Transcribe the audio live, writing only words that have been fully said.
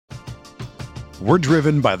We're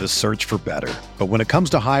driven by the search for better. But when it comes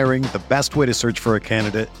to hiring, the best way to search for a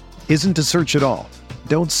candidate isn't to search at all.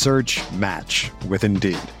 Don't search, match with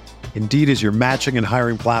Indeed. Indeed is your matching and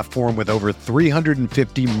hiring platform with over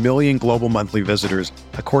 350 million global monthly visitors,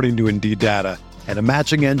 according to Indeed data, and a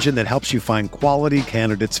matching engine that helps you find quality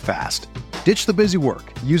candidates fast. Ditch the busy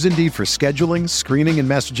work. Use Indeed for scheduling, screening, and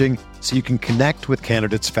messaging so you can connect with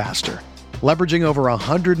candidates faster. Leveraging over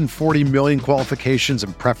 140 million qualifications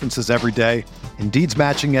and preferences every day, Indeed's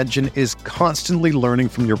matching engine is constantly learning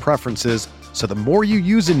from your preferences, so the more you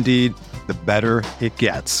use Indeed, the better it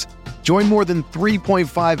gets. Join more than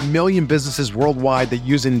 3.5 million businesses worldwide that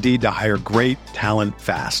use Indeed to hire great talent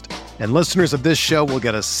fast. And listeners of this show will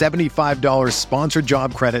get a $75 sponsored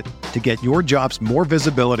job credit to get your jobs more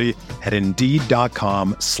visibility at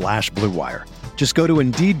Indeed.com/Blue Wire. Just go to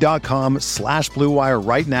Indeed.com/Blue Wire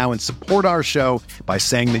right now and support our show by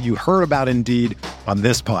saying that you heard about Indeed on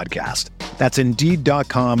this podcast. That's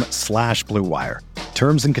Indeed.com/Blue Wire.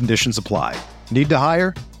 Terms and conditions apply. Need to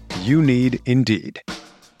hire? You need Indeed.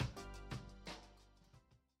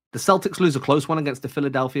 The Celtics lose a close one against the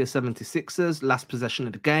Philadelphia 76ers, last possession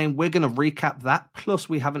of the game. We're going to recap that. Plus,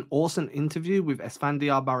 we have an awesome interview with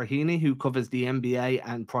Esfandiar Barahini, who covers the NBA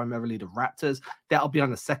and primarily the Raptors. That'll be on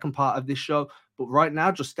the second part of this show. But right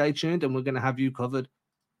now, just stay tuned and we're going to have you covered.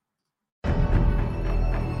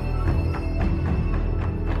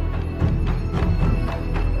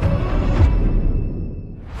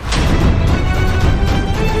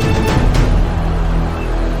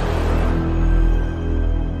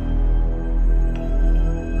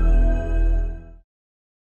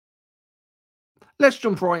 Let's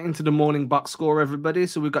jump right into the morning box score, everybody.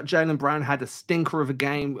 So we've got Jaylen Brown had a stinker of a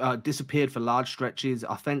game, disappeared for large stretches.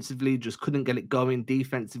 Offensively, just couldn't get it going.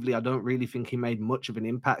 Defensively, I don't really think he made much of an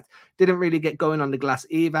impact. Didn't really get going on the glass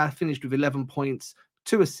either. Finished with 11 points,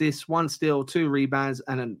 2 assists, 1 steal, 2 rebounds,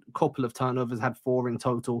 and a couple of turnovers. Had 4 in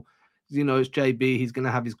total. You know, it's JB. He's going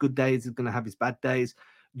to have his good days. He's going to have his bad days.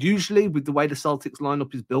 Usually, with the way the Celtics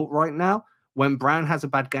lineup is built right now, when Brown has a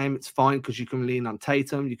bad game, it's fine because you can lean on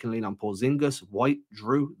Tatum, you can lean on Porzingis, White,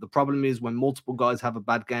 Drew. The problem is when multiple guys have a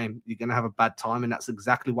bad game, you're going to have a bad time, and that's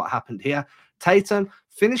exactly what happened here. Tatum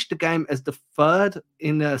finished the game as the 3rd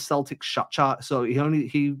in the Celtics shot chart, so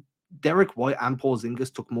Derek White and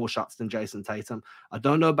Porzingis took more shots than Jason Tatum. I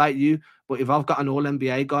don't know about you, but if I've got an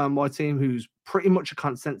All-NBA guy on my team who's pretty much a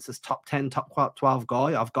consensus top 10, top 12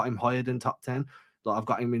 guy, I've got him higher than top 10. Like I've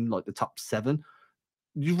got him in like the top 7.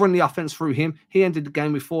 You run the offense through him. He ended the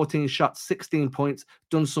game with 14 shots, 16 points,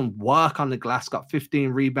 done some work on the glass, got 15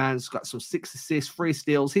 rebounds, got some 6 assists, 3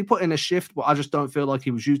 steals. He put in a shift, but I just don't feel like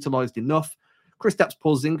he was utilized enough. Kristaps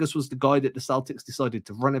Porzingis was the guy that the Celtics decided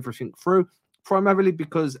to run everything through, primarily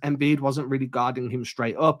because Embiid wasn't really guarding him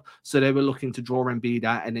straight up. So they were looking to draw Embiid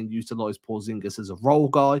out and then utilize Porzingis as a role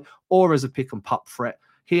guy or as a pick and pop threat.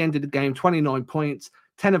 He ended the game 29 points,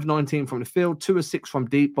 10 of 19 from the field, 2 of 6 from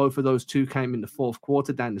deep. Both of those 2 came in the 4th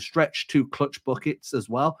quarter down the stretch, 2 clutch buckets as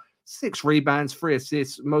well. 6 rebounds, 3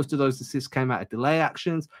 assists. Most of those assists came out of delay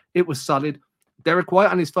actions. It was solid. Derek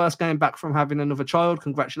White on his first game back from having another child.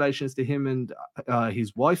 Congratulations to him and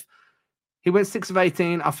his wife. He went 6 of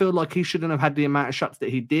 18. I feel like he shouldn't have had the amount of shots that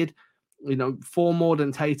he did. You know, 4 more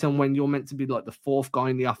than Tatum when you're meant to be like the 4th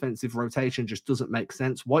guy in the offensive rotation just doesn't make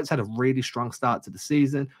sense. White's had a really strong start to the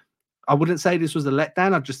season. I wouldn't say this was a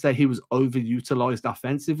letdown. I'd just say he was overutilized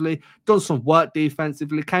offensively, done some work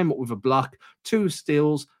defensively, came up with a block, 2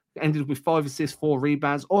 steals, ended with 5 assists, 4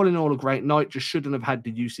 rebounds. All in all, a great night. Just shouldn't have had the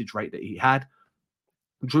usage rate that he had.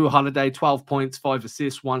 Drew Holiday, 12 points, 5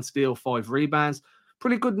 assists, 1 steal, 5 rebounds.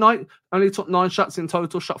 Pretty good night. Only took 9 shots in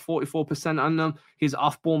total, shot 44% on them. His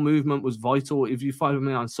off-ball movement was vital. If you follow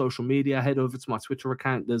me on social media, head over to my Twitter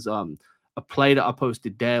account. There's a play that I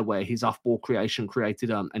posted there where his off-ball creation created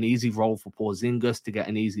an easy roll for Porzingis to get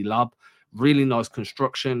an easy lob. Really nice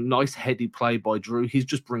construction, nice heady play by Drew. He's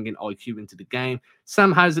just bringing IQ into the game.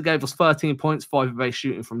 Sam Hauser gave us 13 points, 5 of 8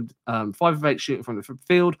 shooting from the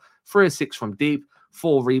field, 3 of 6 from deep,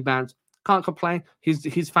 4 rebounds. Can't complain.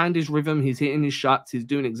 He's found his rhythm. He's hitting his shots. He's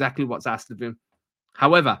doing exactly what's asked of him.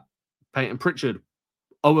 However, Peyton Pritchard,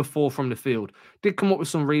 0 of 4 from the field. Did come up with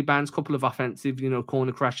some rebounds, couple of offensive,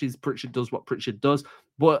 corner crashes. Pritchard does what Pritchard does.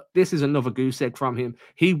 But this is another goose egg from him.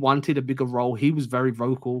 He wanted a bigger role. He was very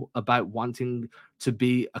vocal about wanting to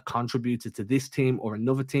be a contributor to this team or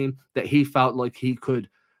another team that he felt like he could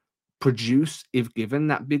produce if given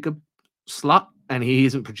that bigger slot. And he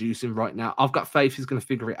isn't producing right now. I've got faith he's going to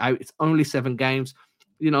figure it out. It's only 7 games.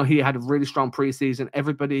 He had a really strong preseason.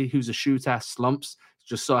 Everybody who's a shooter slumps. It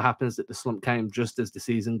just so happens that the slump came just as the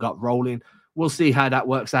season got rolling. We'll see how that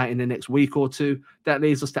works out in the next week or two. That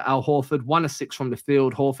leads us to Al Horford, 1 of 6 from the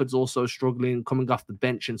field. Horford's also struggling, coming off the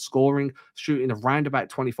bench and scoring, shooting around about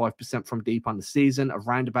 25% from deep on the season,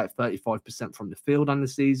 around about 35% from the field on the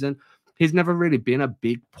season. He's never really been a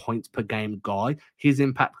big points per game guy. His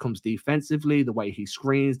impact comes defensively, the way he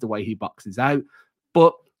screens, the way he boxes out.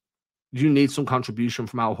 But you need some contribution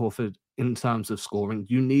from Al Horford in terms of scoring.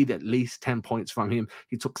 You need at least 10 points from him.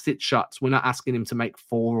 He took 6 shots. We're not asking him to make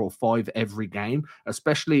 4 or 5 every game,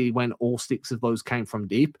 especially when all 6 of those came from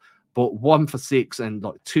deep. But 1 for 6 and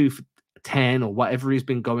like 2 for 10 or whatever he's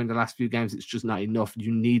been going the last few games, it's just not enough.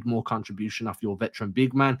 You need more contribution off your veteran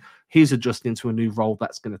big man. He's adjusting to a new role.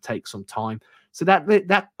 That's going to take some time. So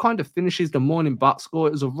that kind of finishes the morning box score.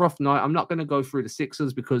 It was a rough night. I'm not going to go through the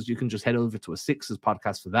Sixers because you can just head over to a Sixers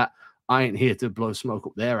podcast for that. I ain't here to blow smoke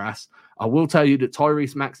up their ass. I will tell you that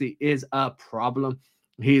Tyrese Maxey is a problem.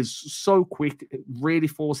 He is so quick. It really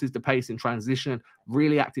forces the pace in transition.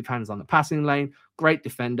 Really active hands on the passing lane. Great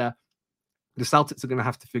defender. The Celtics are going to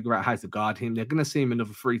have to figure out how to guard him. They're going to see him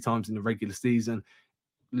another 3 times in the regular season.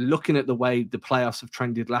 Looking at the way the playoffs have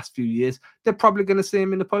trended last few years, they're probably going to see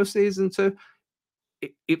him in the postseason too.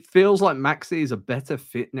 It feels like Maxey is a better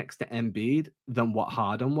fit next to Embiid than what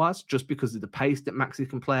Harden was, just because of the pace that Maxey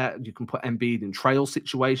can play at. You can put Embiid in trail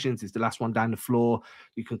situations. He's the last one down the floor.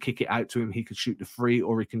 You can kick it out to him. He could shoot the free,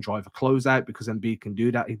 or he can drive a closeout because Embiid can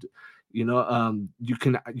do that. You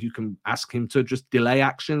can ask him to just delay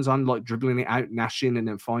actions on like dribbling it out, gnashing, and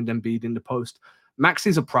then find Embiid in the post.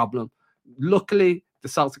 Maxey's a problem. Luckily, the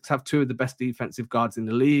Celtics have 2 of the best defensive guards in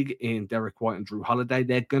the league in Derek White and Drew Holiday.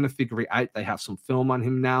 They're going to figure it out. They have some film on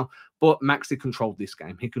him now. But Maxey controlled this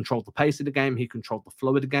game. He controlled the pace of the game. He controlled the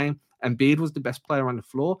flow of the game. Embiid was the best player on the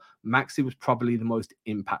floor. Maxey was probably the most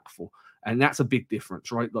impactful. And that's a big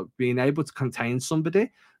difference, right? Like being able to contain somebody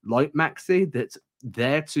like Maxey that's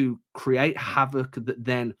there to create havoc that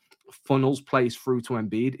then funnels plays through to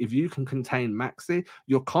Embiid. If you can contain Maxey,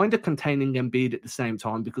 you're kind of containing Embiid at the same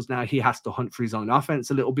time, because now he has to hunt for his own offense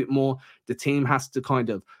a little bit more. The team has to kind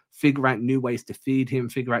of figure out new ways to feed him,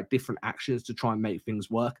 figure out different actions to try and make things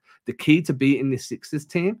work. The key to beating this Sixers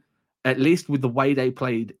team, at least with the way they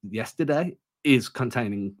played yesterday, is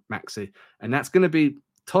containing Maxey. And that's going to be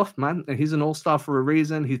tough, man. And he's an all-star for a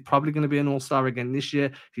reason. He's probably going to be an all-star again this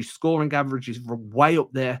year. His scoring average is way up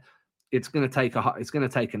there. It's going to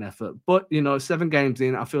take an effort. But, 7 games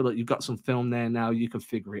in, I feel like you've got some film there now. You can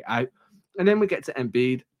figure it out. And then we get to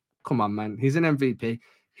Embiid. Come on, man. He's an MVP.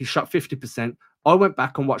 He shot 50%. I went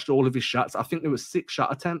back and watched all of his shots. I think there was 6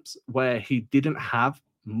 shot attempts where he didn't have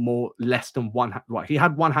less than one. Right, he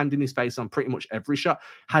had one hand in his face on pretty much every shot.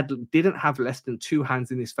 Didn't have less than 2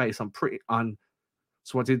 hands in his face on.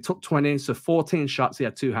 So what did took 20? So 14 shots. He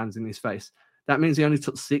had 2 hands in his face. That means he only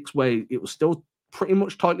took 6 where it was still pretty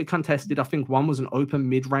much tightly contested. I think one was an open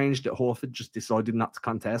mid-range that Horford just decided not to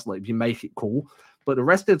contest. Like, if you make it, cool. But the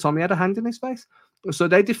rest of the time, he had a hand in his face. So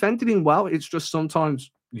they defended him well. It's just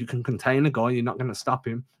sometimes you can contain a guy, you're not going to stop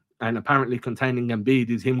him. And apparently containing Embiid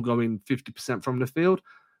is him going 50% from the field.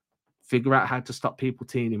 Figure out how to stop people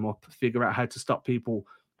teeing him up. Figure out how to stop people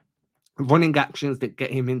running actions that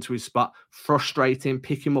get him into his spot, frustrate him,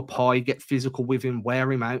 pick him up high, get physical with him,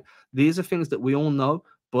 wear him out. These are things that we all know.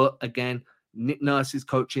 But again, Nick Nurse is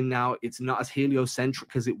coaching now. It's not as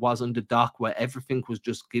heliocentric as it was under Doc, where everything was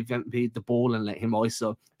just give Embiid the ball and let him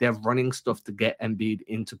ISO. They're running stuff to get Embiid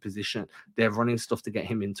into position. They're running stuff to get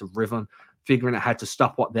him into rhythm. Figuring out how to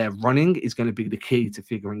stop what they're running is going to be the key to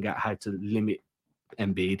figuring out how to limit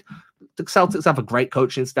Embiid. The Celtics have a great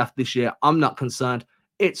coaching staff this year. I'm not concerned.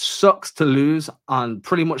 It sucks to lose on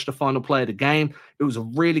pretty much the final play of the game. It was a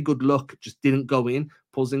really good look, just didn't go in.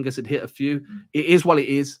 Porzingis had hit a few. It is what it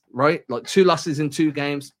is, right? Like 2 losses in 2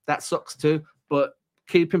 games, that sucks too. But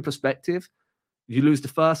keep in perspective, you lose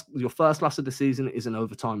your first loss of the season is an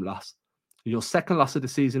overtime loss. Your second loss of the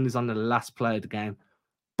season is on the last play of the game.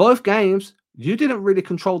 Both games, you didn't really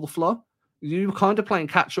control the flow. You were kind of playing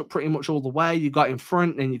catch up pretty much all the way. You got in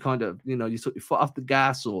front and you kind of, you took your foot off the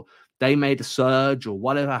gas, or they made a surge or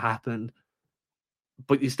whatever happened,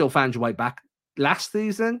 but you still found your way back. Last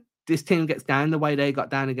season, this team gets down the way they got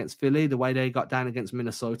down against Philly, the way they got down against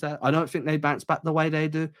Minnesota. I don't think they bounce back the way they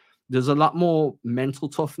do. There's a lot more mental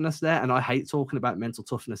toughness there, and I hate talking about mental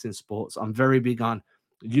toughness in sports. I'm very big on,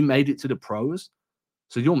 you made it to the pros,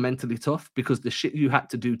 so you're mentally tough, because the shit you had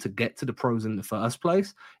to do to get to the pros in the first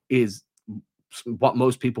place is what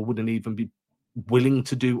most people wouldn't even be willing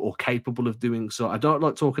to do or capable of doing. So I don't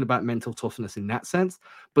like talking about mental toughness in that sense,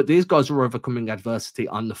 but these guys are overcoming adversity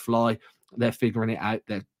on the fly. They're figuring it out.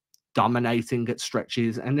 They're dominating at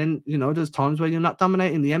stretches. And then, there's times where you're not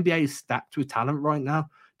dominating. The NBA is stacked with talent right now.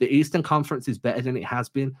 The Eastern Conference is better than it has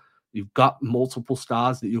been. You've got multiple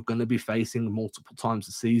stars that you're going to be facing multiple times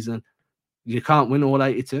a season. You can't win all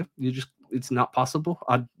 82. It's not possible.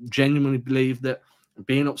 I genuinely believe that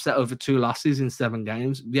being upset over 2 losses in 7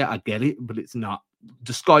 games, yeah, I get it, but it's not.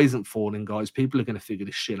 The sky isn't falling, guys. People are going to figure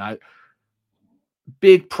this shit out.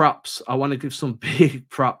 Big props. I want to give some big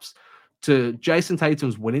props to Jason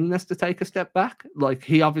Tatum's willingness to take a step back. Like,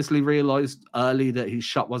 he obviously realized early that his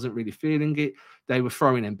shot wasn't really feeling it. They were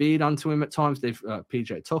throwing Embiid onto him at times.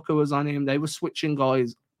 PJ Tucker was on him. They were switching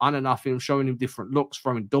guys on and off him, showing him different looks,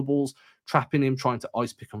 throwing doubles, trapping him, trying to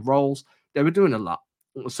ice pick and rolls. They were doing a lot.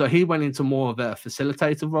 So he went into more of a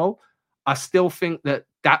facilitator role. I still think that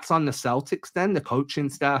that's on the Celtics then, the coaching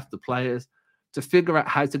staff, the players, to figure out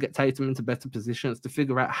how to get Tatum into better positions, to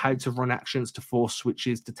figure out how to run actions, to force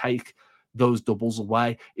switches, to take those doubles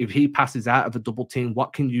away. If he passes out of a double team,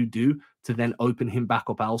 what can you do to then open him back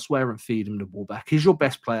up elsewhere and feed him the ball back? He's your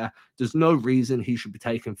best player. There's no reason he should be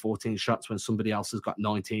taking 14 shots when somebody else has got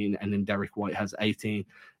 19 and then Derek White has 18.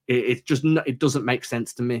 It doesn't make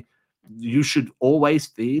sense to me. You should always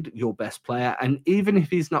feed your best player. And even if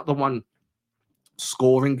he's not the one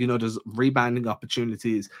scoring, there's rebounding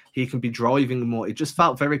opportunities, he can be driving more. It just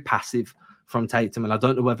felt very passive from Tatum. And I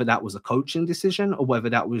don't know whether that was a coaching decision or whether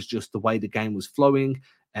that was just the way the game was flowing.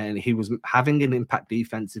 And he was having an impact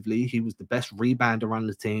defensively. He was the best rebounder on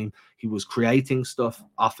the team. He was creating stuff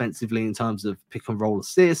offensively in terms of pick and roll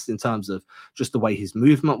assists, in terms of just the way his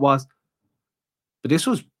movement was. But this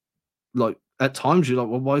was like, at times you're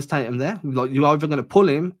like, well, why is Tatum there? Like, you're either going to pull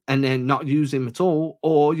him and then not use him at all,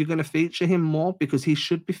 or you're going to feature him more because he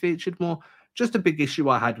should be featured more. Just a big issue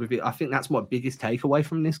I had with it. I think that's my biggest takeaway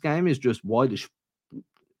from this game is just why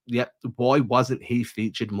wasn't he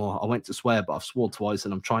featured more? I went to swear, but I've sworn twice,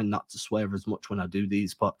 and I'm trying not to swear as much when I do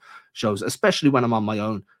these shows, especially when I'm on my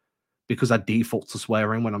own, because I default to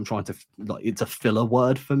swearing when I'm trying to, like, it's a filler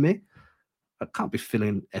word for me. I can't be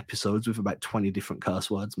filling episodes with about 20 different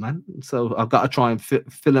curse words, man. So I've got to try and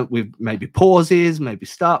fill it with maybe pauses, maybe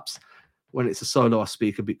stops. When it's a solo, I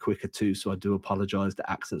speak a bit quicker too, so I do apologize. The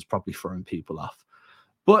accent's probably throwing people off.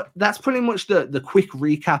 But that's pretty much the quick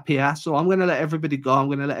recap here. So I'm going to let everybody go. I'm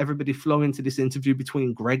going to let everybody flow into this interview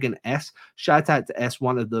between Greg and S. Shout out to S,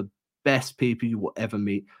 one of the best people you will ever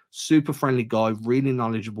meet. Super friendly guy, really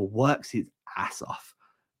knowledgeable, works his ass off.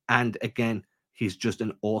 And again, he's just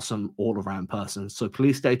an awesome all-around person. So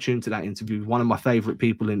please stay tuned to that interview. One of my favorite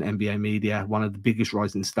people in NBA media, one of the biggest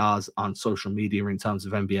rising stars on social media in terms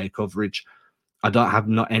of NBA coverage. I don't have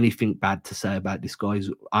not anything bad to say about this guy. He's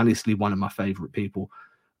honestly one of my favorite people.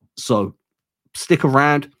 So stick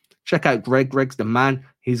around. Check out Greg. Greg's the man.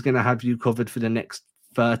 He's going to have you covered for the next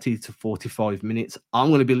 30 to 45 minutes. I'm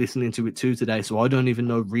going to be listening to it too today, so I don't even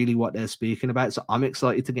know really what they're speaking about. So I'm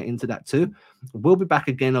excited to get into that too. We'll be back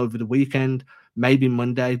again over the weekend, maybe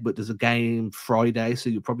Monday, but there's a game Friday, so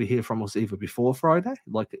you'll probably hear from us either before Friday,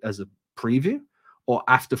 like as a preview, or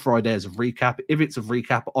after Friday as a recap. If it's a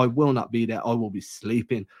recap, I will not be there. I will be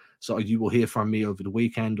sleeping. So you will hear from me over the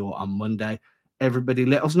weekend or on Monday. Everybody,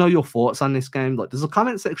 let us know your thoughts on this game. Like, there's a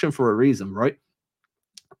comment section for a reason, right?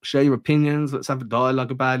 Share your opinions. Let's have a dialogue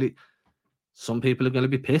about it. Some people are going to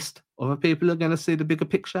be pissed. Other people are going to see the bigger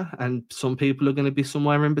picture. And some people are going to be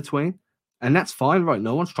somewhere in between. And that's fine, right?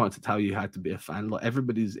 No one's trying to tell you how to be a fan. Like,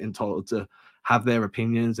 everybody's entitled to have their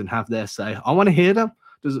opinions and have their say. I want to hear them.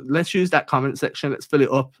 Let's use that comment section. Let's fill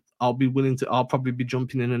it up. I'll probably be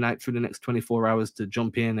jumping in and out through the next 24 hours to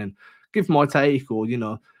jump in and give my take or,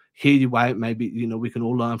 hear you out. Maybe, we can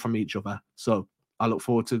all learn from each other. So I look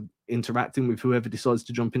forward to interacting with whoever decides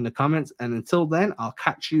to jump in the comments. And until then, I'll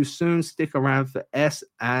catch you soon. Stick around for S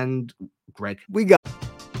and Greg.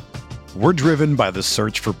 We're driven by the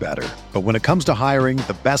search for better. But when it comes to hiring,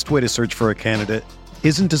 the best way to search for a candidate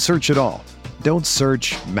isn't to search at all. Don't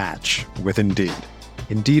search, match with Indeed.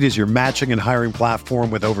 Indeed is your matching and hiring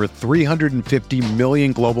platform with over 350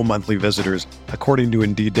 million global monthly visitors, according to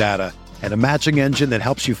Indeed data, and a matching engine that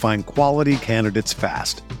helps you find quality candidates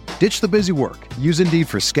fast. Ditch the busy work. Use Indeed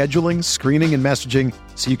for scheduling, screening, and messaging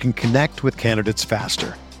so you can connect with candidates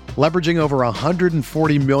faster. Leveraging over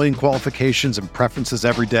 140 million qualifications and preferences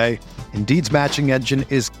every day, Indeed's matching engine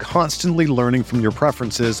is constantly learning from your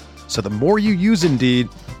preferences, so the more you use Indeed,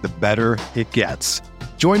 the better it gets.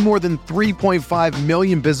 Join more than 3.5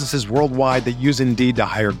 million businesses worldwide that use Indeed to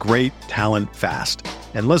hire great talent fast.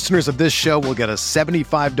 And listeners of this show will get a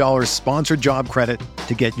 $75 sponsored job credit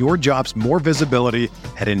to get your jobs more visibility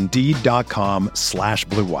at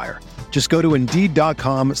Indeed.com/Blue Wire. Just go to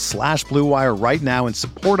Indeed.com/Blue Wire right now and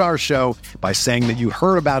support our show by saying that you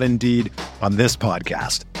heard about Indeed on this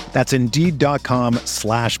podcast. That's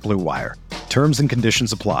Indeed.com/Blue Wire. Terms and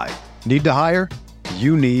conditions apply. Need to hire?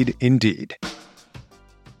 You need Indeed. Hey,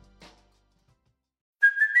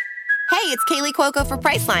 it's Kaylee Cuoco for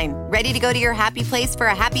Priceline. Ready to go to your happy place for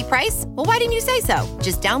a happy price? Well, why didn't you say so?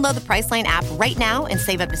 Just download the Priceline app right now and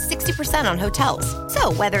save up to 60% on hotels.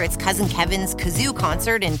 So whether it's Cousin Kevin's Kazoo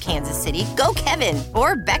Concert in Kansas City, go Kevin,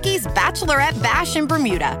 or Becky's Bachelorette Bash in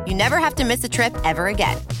Bermuda, you never have to miss a trip ever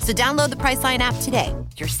again. So download the Priceline app today.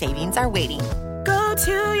 Your savings are waiting. Go to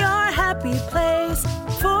your happy place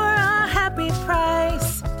for a happy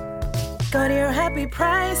price. Go to your happy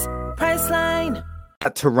price, Priceline.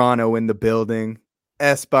 Toronto in the building.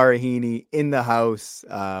 S. Barahini in the house.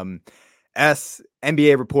 S.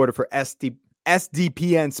 NBA reporter for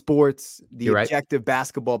SDPN Sports, the Objective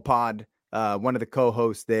Basketball Pod. One of the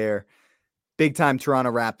co-hosts there. Big time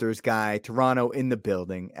Toronto Raptors guy. Toronto in the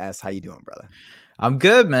building. S. How you doing, brother? I'm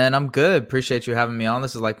good, man. I'm good. Appreciate you having me on.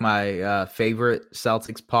 This is like my favorite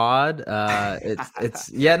Celtics pod.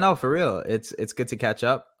 For real. It's good to catch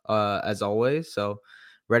up as always. So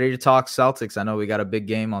ready to talk Celtics. I know we got a big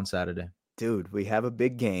game on Saturday. Dude, we have a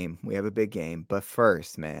big game. But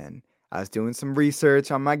first, man, I was doing some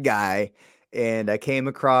research on my guy, and I came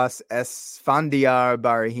across Esfandiar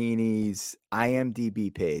Barahini's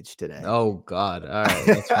IMDb page today. Oh God! All right,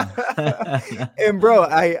 that's fine. And bro,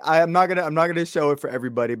 I'm not gonna show it for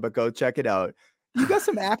everybody, but go check it out. You got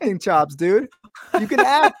some acting chops, dude. You can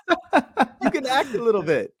act. You can act a little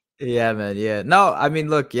bit. Yeah, man. Yeah. No, I mean,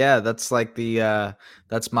 look, yeah, that's like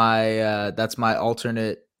that's my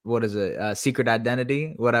alternate. What is it? Secret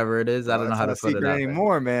identity, whatever it is. I don't know how to put it out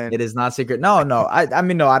anymore, man. It is not secret. No. I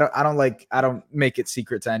mean, no, I don't make it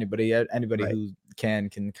secret to anybody. Anybody who can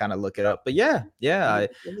kind of look it up. But yeah. I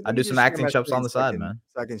do some acting chops on the side, man.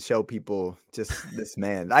 So I can show people just this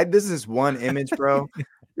man. This is one image, bro.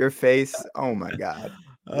 Your face. Oh my God.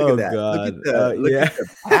 Look at that. God. Look at the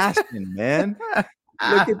passion, man.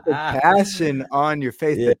 Look at the passion on your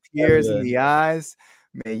face, the tears in the eyes.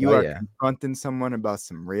 Man, you are confronting someone about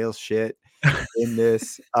some real shit in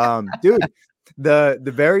this. Dude, the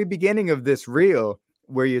very beginning of this reel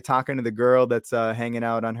where you're talking to the girl that's hanging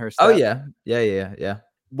out on her stuff. Oh, yeah.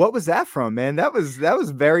 What was that from, man? That was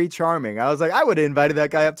very charming. I was like, I would have invited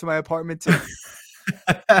that guy up to my apartment too.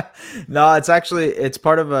 No, it's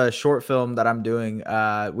part of a short film that I'm doing.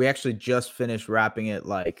 We actually just finished wrapping it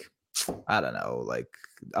like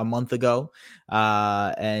a month ago.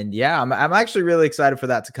 And yeah, I'm actually really excited for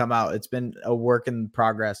that to come out. It's been a work in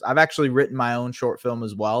progress. I've actually written my own short film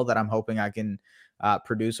as well that I'm hoping I can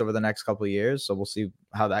produce over the next couple of years. So we'll see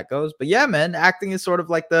how that goes. But yeah, man, acting is sort of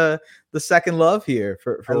like the second love here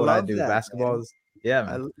for what I do. Basketball is,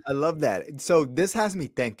 man. I love that. So this has me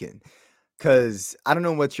thinking, because I don't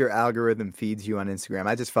know what your algorithm feeds you on Instagram.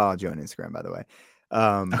 I just followed you on Instagram, by the way.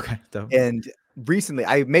 Okay. And recently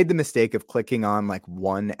I made the mistake of clicking on like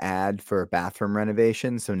one ad for a bathroom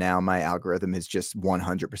renovation. So now my algorithm is just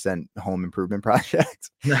 100% home improvement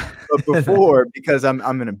projects. But before, because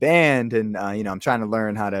I'm in a band and, I'm trying to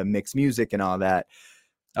learn how to mix music and all that.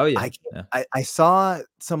 Oh yeah. I saw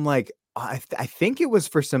some like, I think it was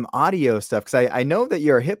for some audio stuff. Cause I know that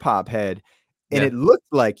you're a hip hop head and it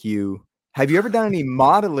looked like you. Have you ever done any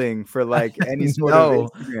modeling for like any sort of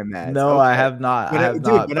Instagram ads? No, okay. I have not.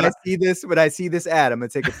 When I see this ad, I'm gonna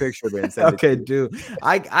take a picture of it and send it to you. Dude.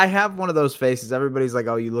 I have one of those faces. Everybody's like,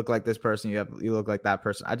 "Oh, you look like this person. You look like that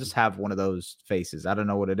person." I just have one of those faces. I don't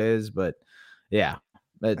know what it is, but yeah.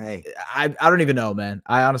 But hey. I don't even know, man.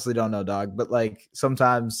 I honestly don't know, dog. But like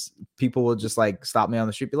sometimes people will just like stop me on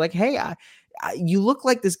the street, be like, "Hey, you look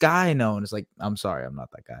like this guy I know," and it's like, "I'm sorry, I'm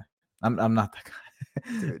not that guy. I'm not that guy."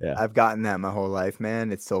 Dude, I've gotten that my whole life,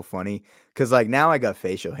 man. It's so funny because like now I got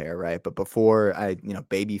facial hair, right? But before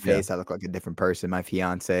baby face, I look like a different person. My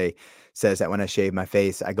fiance says that when I shave my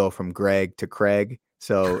face, I go from Greg to Craig.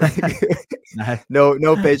 So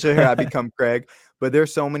no facial hair, I become Craig. But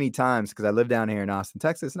there's so many times because I live down here in Austin,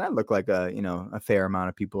 Texas, and I look like a fair amount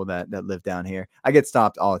of people that live down here. I get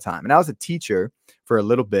stopped all the time, and I was a teacher for a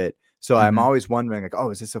little bit. So I'm always wondering, like, oh,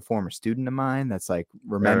 is this a former student of mine that's like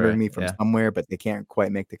remembering me from somewhere, but they can't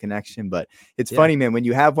quite make the connection. But it's funny, man, when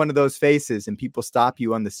you have one of those faces and people stop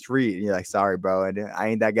you on the street and you're like, sorry, bro, I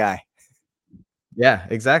ain't that guy. Yeah,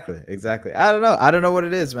 exactly. I don't know what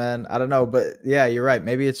it is, man. I don't know. But yeah, you're right.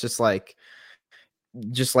 Maybe it's just like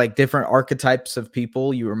different archetypes of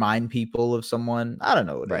people. You remind people of someone. I don't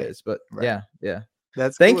know what it is, but yeah.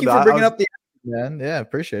 Thank you for bringing up the man. Yeah,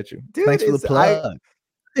 appreciate you. Dude, thanks for the plug.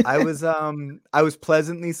 I was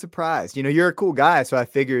pleasantly surprised. You're a cool guy, so I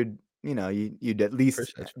figured, you'd at least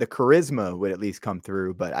the charisma would at least come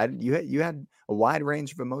through. But you had a wide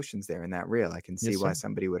range of emotions there in that reel. I can see why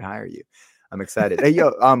somebody would hire you. I'm excited. Hey,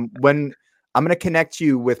 yo, when I'm going to connect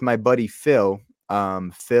you with my buddy Phil.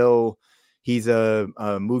 Phil, he's a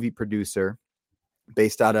movie producer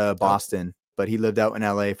based out of Boston, but he lived out in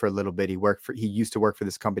LA for a little bit. He used to work for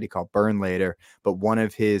this company called Burn Later, but one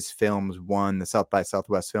of his films won the South by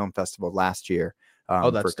Southwest Film Festival last year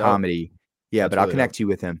for dope. comedy. Yeah, That's but I'll really connect dope. you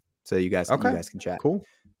with him so you guys can chat. Cool.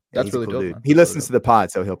 Yeah, That's really dope. dude. He listens to the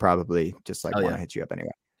pod, so he'll probably just like want to yeah. hit you up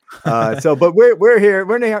anyway. But we're here.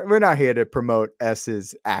 We're not here to promote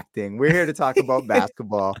S's acting. We're here to talk about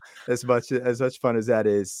basketball. As much fun as that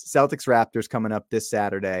is. Celtics Raptors coming up this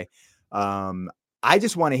Saturday. I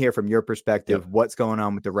just want to hear from your perspective what's going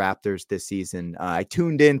on with the Raptors this season. I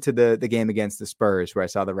tuned into the game against the Spurs where I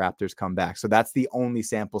saw the Raptors come back. So that's the only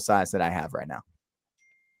sample size that I have right now.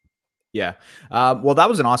 Yeah. Well, that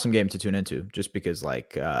was an awesome game to tune into just because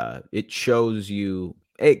it shows you,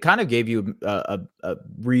 it kind of gave you a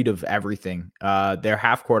read of everything. Their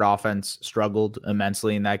half court offense struggled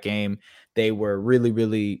immensely in that game. They were really,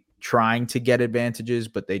 really trying to get advantages,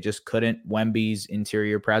 but they just couldn't. Wemby's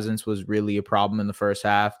interior presence was really a problem in the first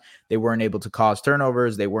half. They weren't able to cause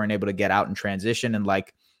turnovers. They weren't able to get out in transition. And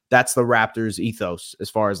that's the Raptors ethos as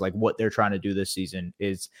far as what they're trying to do this season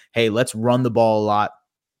is, hey, let's run the ball a lot.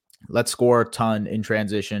 Let's score a ton in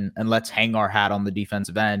transition and let's hang our hat on the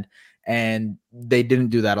defensive end. And they didn't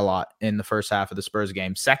do that a lot in the first half of the Spurs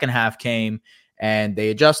game. Second half came and they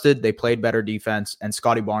adjusted. They played better defense and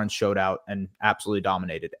Scotty Barnes showed out and absolutely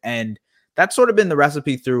dominated. And that's sort of been the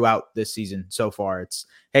recipe throughout this season so far. It's,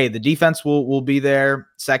 hey, the defense will be there.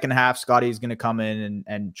 Second half, Scotty's going to come in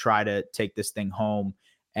and try to take this thing home.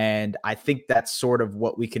 And I think that's sort of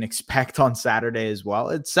what we can expect on Saturday as well.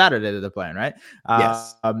 It's Saturday that they're playing, right?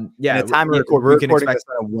 Yes. Yeah. And the time we're recording this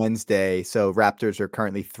on a Wednesday. So Raptors are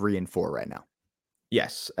currently 3-4 right now.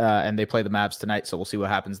 Yes. And they play the Mavs tonight. So we'll see what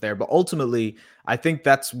happens there. But ultimately, I think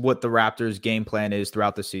that's what the Raptors game plan is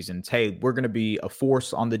throughout the season. It's, hey, we're going to be a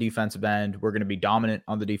force on the defensive end. We're going to be dominant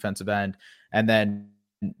on the defensive end. And then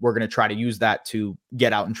we're going to try to use that to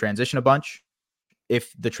get out and transition a bunch.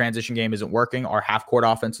 If the transition game isn't working, our half-court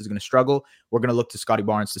offense is going to struggle. We're going to look to Scotty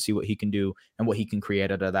Barnes to see what he can do and what he can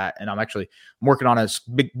create out of that. And I'm working on a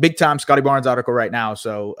big-time Scotty Barnes article right now.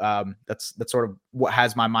 So that's sort of what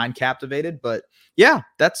has my mind captivated. But yeah,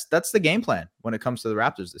 that's the game plan when it comes to the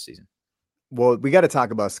Raptors this season. Well, we got to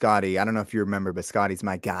talk about Scotty. I don't know if you remember, but Scotty's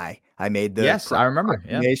my guy. I made the I remember.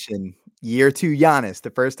 Year 2 Giannis.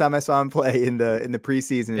 The first time I saw him play in the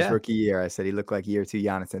preseason his rookie year, I said he looked like year 2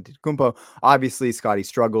 Giannis Antetokounmpo. Obviously, Scotty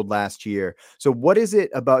struggled last year. So what is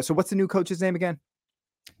it about? So what's the new coach's name again?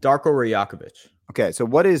 Darko Rajakovic. Okay, so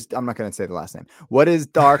I'm not going to say the last name. What is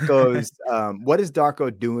Darko's? What is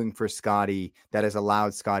Darko doing for Scotty that has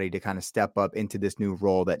allowed Scotty to kind of step up into this new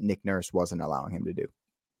role that Nick Nurse wasn't allowing him to do?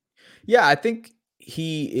 Yeah, I think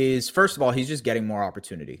he is, first of all, he's just getting more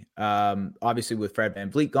opportunity. Obviously with Fred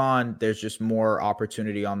VanVleet gone, there's just more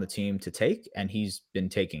opportunity on the team to take, and he's been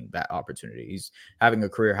taking that opportunity. He's having a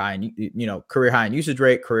career high in usage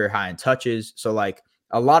rate, career high in touches. So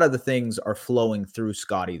a lot of the things are flowing through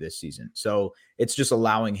Scotty this season. So it's just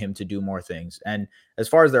allowing him to do more things. And as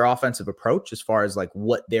far as their offensive approach, as far as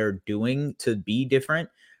what they're doing to be different,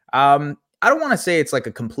 I don't want to say it's a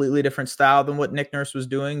completely different style than what Nick Nurse was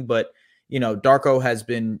doing, but Darko has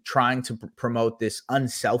been trying to promote this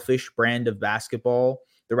unselfish brand of basketball.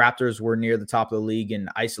 The Raptors were near the top of the league in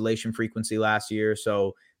isolation frequency last year,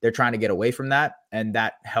 so they're trying to get away from that, and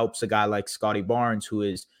that helps a guy like Scotty Barnes, who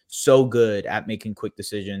is so good at making quick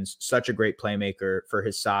decisions, such a great playmaker for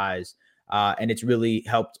his size, and it's really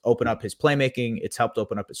helped open up his playmaking. It's helped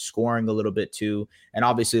open up his scoring a little bit too, and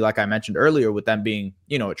obviously, like I mentioned earlier, with them being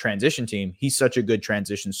a transition team, he's such a good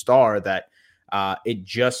transition star that it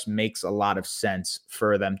just makes a lot of sense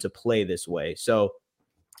for them to play this way. So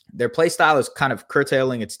their play style is kind of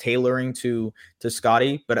curtailing, it's tailoring to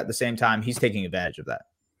Scotty, but at the same time, he's taking advantage of that.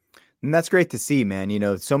 And that's great to see, man.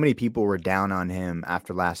 So many people were down on him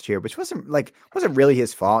after last year, which wasn't really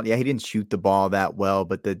his fault. Yeah, he didn't shoot the ball that well,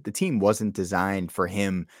 but the team wasn't designed for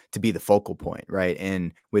him to be the focal point, right?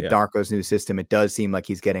 And with Darko's new system, it does seem like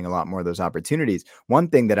he's getting a lot more of those opportunities. One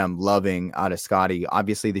thing that I'm loving out of Scotty,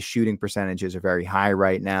 obviously the shooting percentages are very high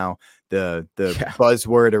right now. The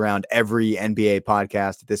buzzword around every NBA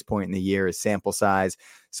podcast at this point in the year is sample size.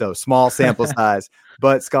 So small sample size,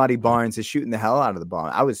 but Scotty Barnes is shooting the hell out of the ball.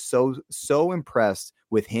 I was so impressed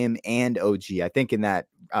with him and OG. I think in that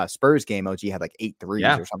Spurs game, OG had 8 threes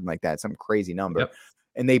or something like that, some crazy number. Yep.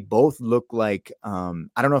 And they both look like, I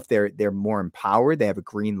don't know if they're more empowered. They have a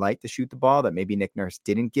green light to shoot the ball that maybe Nick Nurse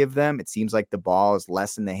didn't give them. It seems like the ball is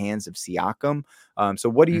less in the hands of Siakam.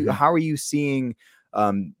 So how are you seeing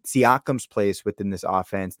Siakam's place within this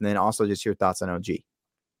offense? And then also just your thoughts on OG.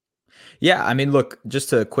 Yeah, I mean, look, just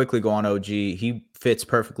to quickly go on OG, he fits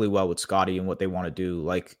perfectly well with Scottie and what they want to do.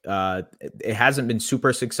 Like, it hasn't been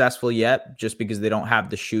super successful yet, just because they don't have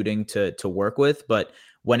the shooting to work with. But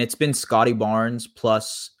when it's been Scottie Barnes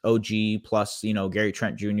plus OG plus Gary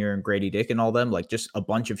Trent Jr. and Grady Dick and all them, like just a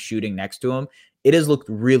bunch of shooting next to him, it has looked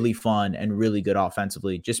really fun and really good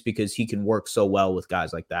offensively, just because he can work so well with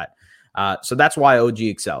guys like that. So that's why OG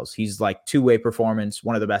excels. He's like two-way performance,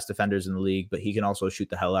 one of the best defenders in the league, but he can also shoot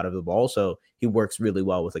the hell out of the ball. So he works really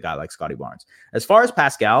well with a guy like Scottie Barnes. As far as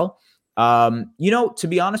Pascal, to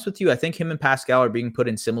be honest with you, I think him and Pascal are being put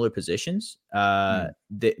in similar positions.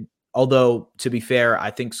 Although, to be fair,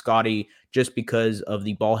 I think Scottie, just because of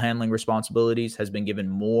the ball handling responsibilities, has been given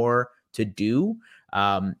more to do.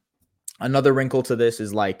 Another wrinkle to this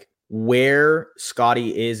is like, where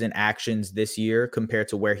Scottie is in actions this year compared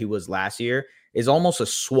to where he was last year is almost a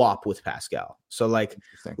swap with Pascal. So like,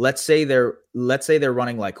 let's say they're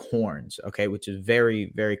running like horns, okay, which is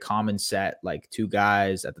very, very common set, like two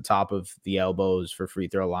guys at the top of the elbows for free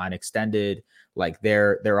throw line extended, like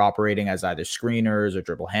they're operating as either screeners or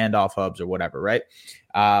dribble handoff hubs or whatever, right?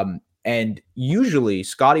 And usually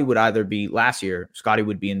Scottie would either be, last year, Scottie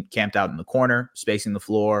would be camped out in the corner, spacing the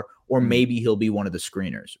floor, or maybe he'll be one of the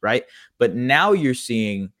screeners, right? But now you're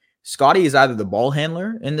seeing Scottie is either the ball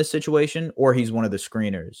handler in this situation, or he's one of the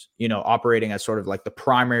screeners, operating as sort of like the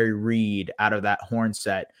primary read out of that horn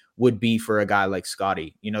set would be for a guy like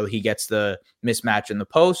Scottie. He gets the mismatch in the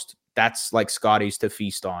post. That's like Scottie's to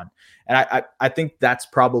feast on. And I think that's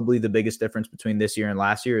probably the biggest difference between this year and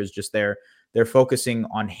last year, is just they're focusing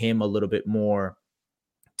on him a little bit more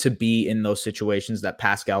to be in those situations that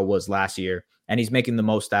Pascal was last year. And he's making the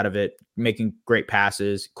most out of it, making great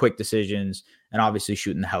passes, quick decisions, and obviously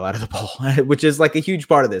shooting the hell out of the ball, which is like a huge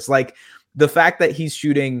part of this. Like the fact that he's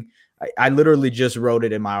shooting, I literally just wrote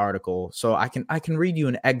it in my article, so I can read you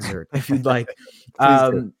an excerpt if you'd like.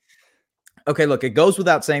 Okay, look, it goes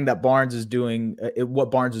without saying that Barnes is doing what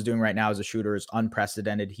Barnes is doing right now as a shooter is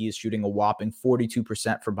unprecedented. He is shooting a whopping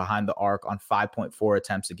 42% from behind the arc on 5.4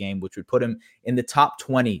 attempts a game, which would put him in the top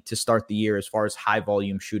 20 to start the year as far as high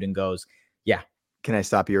volume shooting goes. Yeah. Can I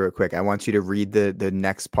stop you real quick? I want you to read the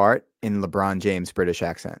next part in LeBron James British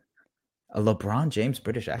accent. A LeBron James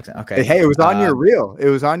British accent. Okay. Hey, it was on your reel. It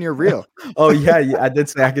was on your reel. Oh yeah, I did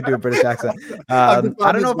say I could do a British accent. I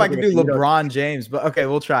don't know if I can do LeBron James, but okay,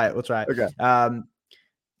 we'll try it. Okay.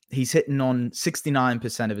 He's hitting on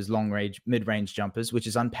 69% of his mid-range jumpers, which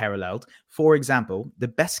is unparalleled. For example, the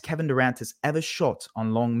best Kevin Durant has ever shot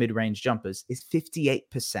on long mid-range jumpers is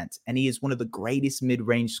 58%, and he is one of the greatest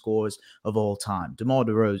mid-range scorers of all time. DeMar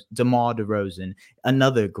DeRozan,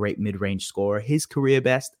 another great mid-range scorer, his career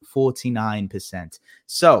best, 49%.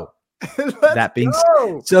 So that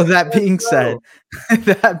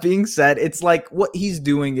being said, it's like what he's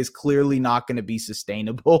doing is clearly not going to be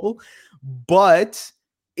sustainable, but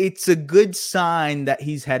it's a good sign that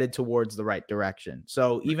he's headed towards the right direction.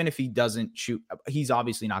 So even if he doesn't shoot, he's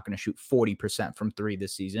obviously not going to shoot 40% from three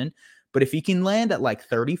this season. But if he can land at like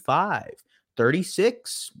 35,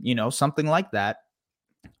 36, something like that,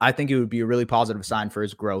 I think it would be a really positive sign for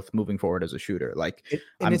his growth moving forward as a shooter.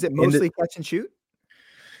 Is it mostly catch and shoot?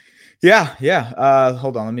 Yeah.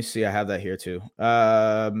 Hold on. Let me see. I have that here too.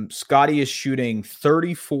 Scottie is shooting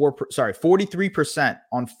 43%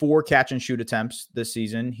 on 4 catch and shoot attempts this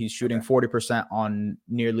season. He's shooting 40% on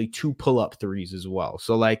nearly 2 pull-up threes as well.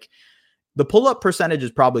 So like the pull-up percentage is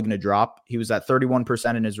probably going to drop. He was at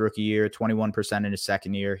 31% in his rookie year, 21% in his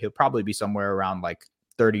second year. He'll probably be somewhere around like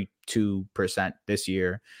 32% this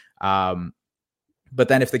year. But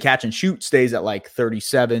then if the catch and shoot stays at like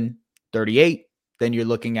 37, 38, then you're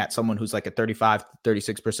looking at someone who's like a 35,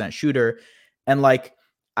 36% shooter. And like,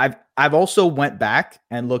 I've also went back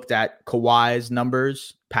and looked at Kawhi's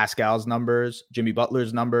numbers, Pascal's numbers, Jimmy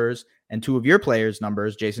Butler's numbers, and 2 of your players'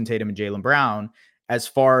 numbers, Jason Tatum and Jaylen Brown, as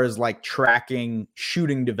far as like tracking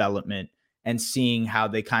shooting development and seeing how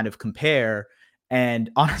they kind of compare.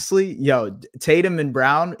 And honestly, Tatum and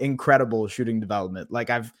Brown, incredible shooting development.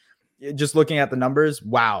 Like I've just looking at the numbers,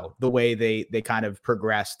 wow, the way they kind of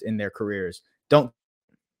progressed in their careers. Don't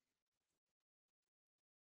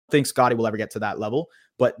think Scottie will ever get to that level,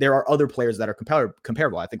 but there are other players that are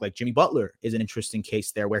comparable. I think like Jimmy Butler is an interesting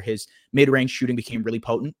case there, where his mid-range shooting became really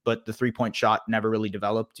potent, but the 3-point shot never really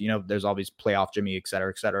developed. There's always playoff Jimmy, et cetera,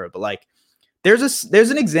 et cetera. But like, there's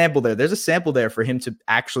an example there. There's a sample there for him to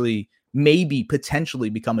actually maybe potentially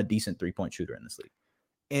become a decent 3-point shooter in this league.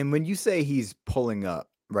 And when you say he's pulling up,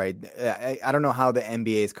 right? I don't know how the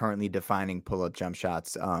NBA is currently defining pull-up jump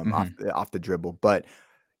shots off the dribble, but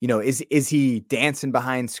is he dancing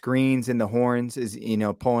behind screens in the horns? Is,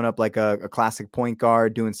 pulling up like a classic point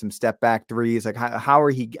guard, doing some step back threes? Like how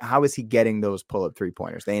is he getting those pull up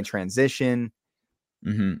 3-pointers? They in transition?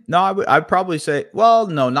 No, I'd probably say, well,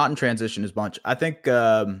 no, not in transition as much. I think,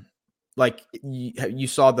 like you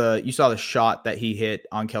saw the shot that he hit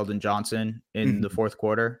on Keldon Johnson in the fourth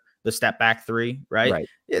quarter, the step back 3, right?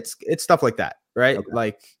 It's stuff like that, right? Okay.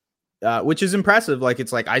 Like, which is impressive. Like,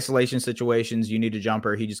 it's like isolation situations. You need a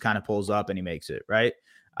jumper. He just kind of pulls up and he makes it, right?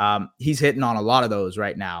 He's hitting on a lot of those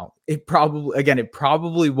right now. It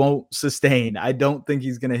probably won't sustain. I don't think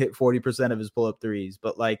he's going to hit 40% of his pull-up threes,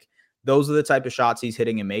 but like, those are the type of shots he's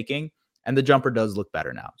hitting and making, and the jumper does look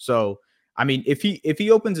better now. So, I mean, if he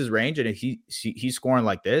opens his range and if he's scoring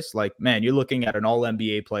like this, like, man, you're looking at an all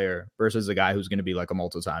NBA player versus a guy who's going to be like a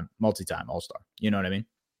multi-time all-star. You know what I mean?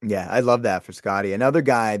 Yeah, I love that for Scotty. Another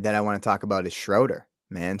guy that I want to talk about is Schroeder.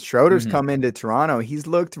 Man, Schroeder's come into Toronto. He's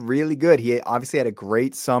looked really good. He obviously had a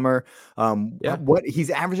great summer. What he's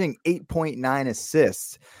averaging 8.9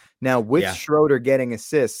 assists. Now, with Schroeder getting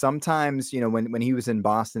assists, sometimes, when he was in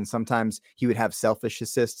Boston, sometimes he would have selfish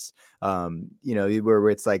assists, where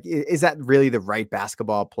it's like, is that really the right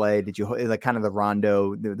basketball play? Did you like kind of the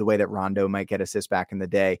Rondo, the way that Rondo might get assists back in the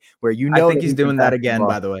day, where I think he's doing that again,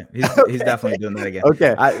 by the way. He's definitely doing that again.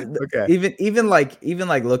 Okay. Even like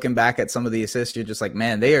looking back at some of the assists, you're just like,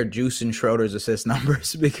 man, they are juicing Schroeder's assist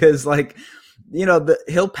numbers because like,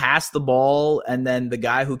 he'll pass the ball and then the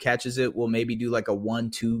guy who catches it will maybe do like a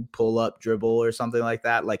 1-2 pull up dribble or something like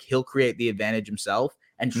that. Like, he'll create the advantage himself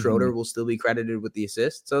and Schroeder will still be credited with the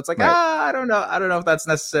assist. So it's like, I don't know. I don't know if that's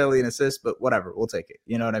necessarily an assist, but whatever, we'll take it.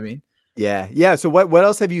 You know what I mean? Yeah. So what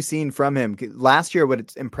else have you seen from him? Last year,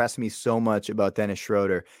 what impressed me so much about Dennis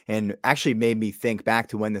Schroeder and actually made me think back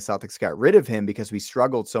to when the Celtics got rid of him because we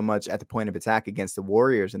struggled so much at the point of attack against the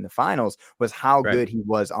Warriors in the finals was how good he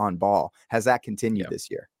was on ball. Has that continued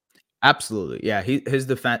this year? Absolutely. Yeah. His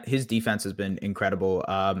defense has been incredible.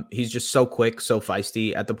 He's just so quick, so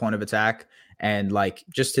feisty at the point of attack. And like,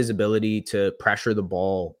 just his ability to pressure the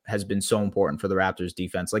ball has been so important for the Raptors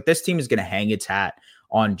defense. Like, this team is going to hang its hat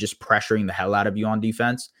on just pressuring the hell out of you on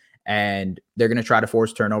defense. And they're going to try to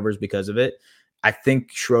force turnovers because of it. I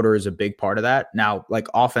think Schroeder is a big part of that. Now, like,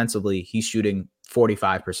 offensively, he's shooting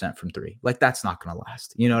 45% from 3. Like, that's not going to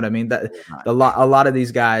last. You know what I mean? That a lot of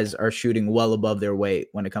these guys are shooting well above their weight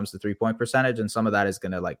when it comes to 3-point percentage. And some of that is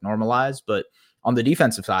going to like normalize, but on the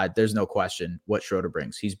defensive side, there's no question what Schroeder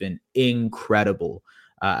brings. He's been incredible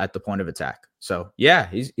at the point of attack. So yeah,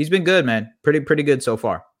 he's been good, man. Pretty good so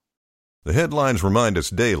far. The headlines remind us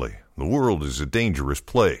daily, the world is a dangerous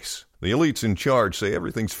place. The elites in charge say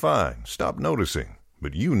everything's fine, stop noticing.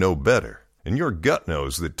 But you know better. And your gut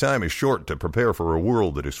knows that time is short to prepare for a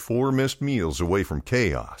world that is 4 missed meals away from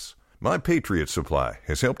chaos. My Patriot Supply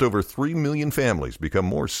has helped over 3 million families become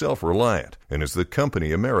more self-reliant and is the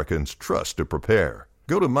company Americans trust to prepare.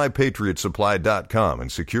 Go to MyPatriotSupply.com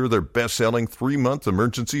and secure their best-selling 3-month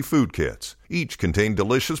emergency food kits. Each contain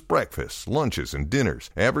delicious breakfasts, lunches, and dinners,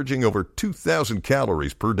 averaging over 2,000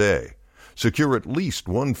 calories per day. Secure at least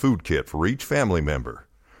 1 food kit for each family member.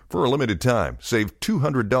 For a limited time, save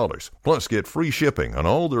 $200, plus get free shipping on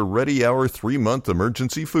all their Ready Hour 3-month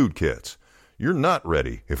emergency food kits. You're not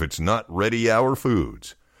ready if it's not Ready Hour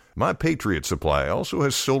Foods. My Patriot Supply also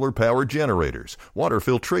has solar power generators, water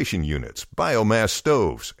filtration units, biomass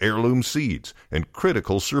stoves, heirloom seeds, and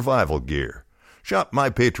critical survival gear. Shop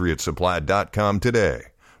MyPatriotSupply.com today.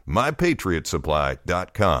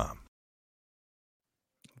 MyPatriotSupply.com.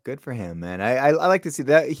 Good for him, man. I like to see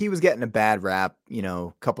that. He was getting a bad rap, a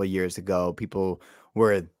couple of years ago. People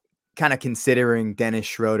were kind of considering Dennis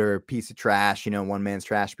Schroeder a piece of trash. One man's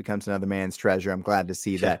trash becomes another man's treasure. I'm glad to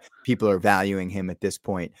see that people are valuing him at this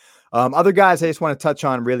point. Other guys I just want to touch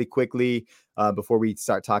on really quickly before we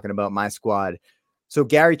start talking about my squad. So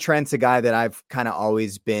Gary Trent's a guy that I've kind of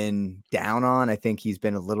always been down on. I think he's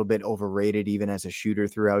been a little bit overrated even as a shooter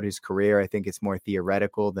throughout his career. I think it's more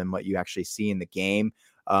theoretical than what you actually see in the game.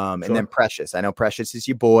 And then Precious. I know Precious is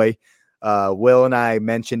your boy. Will and I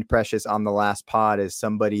mentioned Precious on the last pod as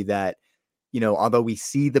somebody that, although we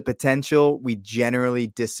see the potential, we generally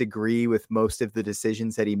disagree with most of the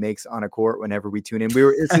decisions that he makes on a court whenever we tune in.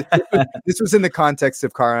 This was in the context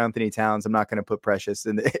of Karl Anthony Towns. I'm not going to put Precious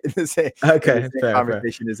in the same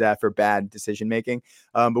conversation as that for bad decision making.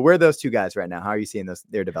 But where are those two guys right now? How are you seeing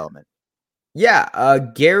their development? Yeah,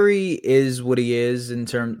 Gary is what he is in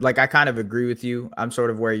terms, like, I kind of agree with you. I'm sort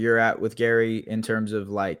of where you're at with Gary in terms of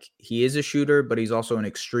like, he is a shooter, but he's also an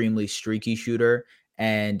extremely streaky shooter.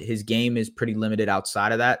 And his game is pretty limited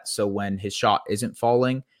outside of that. So when his shot isn't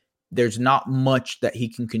falling, there's not much that he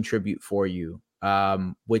can contribute for you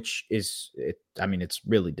which is, it's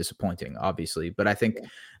really disappointing, obviously. But I think,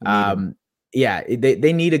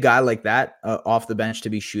 they need a guy like that off the bench to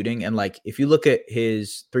be shooting. And like, if you look at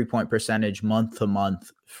his 3-point percentage month to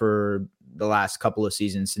month for the last couple of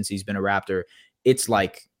seasons since he's been a Raptor, it's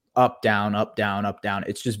like up, down, up, down, up, down.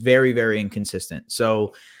 It's just very, very inconsistent.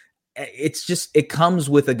 So it comes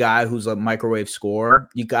with a guy who's a microwave scorer.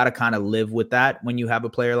 You got to kind of live with that when you have a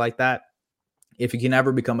player like that. If you can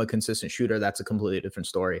ever become a consistent shooter, that's a completely different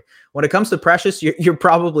story. When it comes to Precious, you're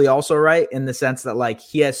probably also right in the sense that like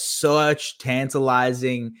he has such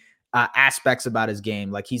tantalizing aspects about his game.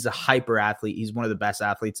 Like he's a hyper athlete. He's one of the best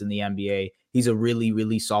athletes in the NBA. He's a really,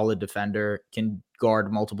 really solid defender, can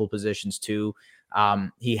guard multiple positions too.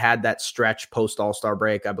 He had that stretch post All-Star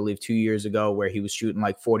break, I believe 2 years ago, where he was shooting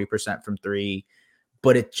like 40% from three,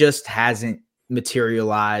 but it just hasn't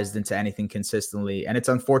materialized into anything consistently. And it's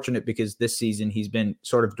unfortunate because this season he's been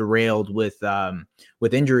sort of derailed with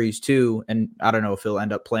injuries too. And I don't know if he'll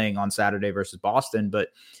end up playing on Saturday versus Boston, but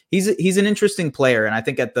he's an interesting player. And I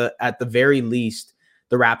think at the very least,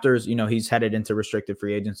 the Raptors, he's headed into restricted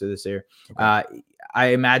free agency this year. Okay. I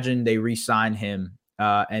imagine they re-sign him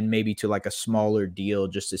and maybe to like a smaller deal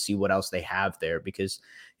just to see what else they have there, because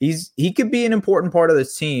he could be an important part of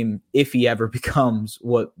this team if he ever becomes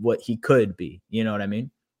what he could be. You know what I mean?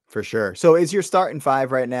 For sure. So is your starting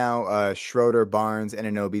five right now Schroeder, Barnes,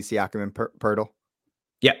 Anunoby, Siakam, and Poeltl?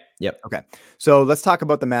 Yep. Okay. So let's talk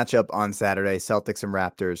about the matchup on Saturday, Celtics and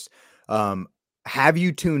Raptors. Have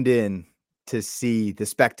you tuned in to see the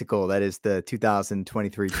spectacle that is the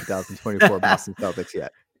 2023-2024 Boston Celtics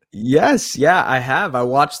yet? Yes. Yeah, I have. I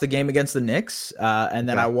watched the game against the Knicks, and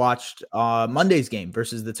then I watched Monday's game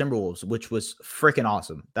versus the Timberwolves, which was freaking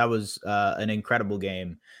awesome. That was an incredible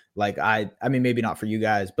game. Like I mean, maybe not for you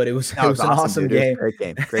guys, but it was an awesome game. Great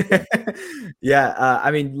game.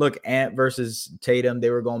 Yeah. Look, Ant versus Tatum, they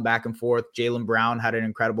were going back and forth. Jaylen Brown had an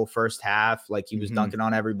incredible first half. Like he was dunking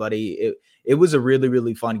on everybody. It was a really,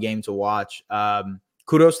 really fun game to watch.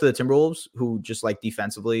 Kudos to the Timberwolves, who just like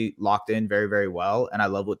defensively locked in very, very well. And I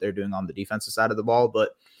love what they're doing on the defensive side of the ball.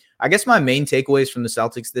 But I guess my main takeaways from the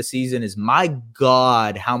Celtics this season is, my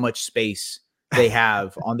God, how much space they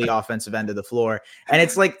have on the offensive end of the floor. And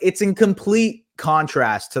it's in complete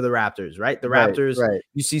contrast to the Raptors, right? The Raptors, right.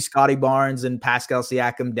 You see Scotty Barnes and Pascal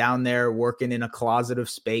Siakam down there working in a closet of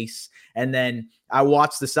space. And then I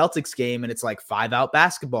watched the Celtics game and it's like 5-out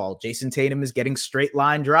basketball. Jason Tatum is getting straight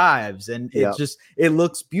line drives and it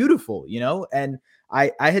looks beautiful, And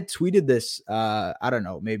I had tweeted this, I don't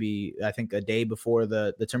know, maybe I think a day before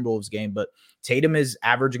the Timberwolves game, but Tatum is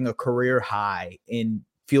averaging a career high in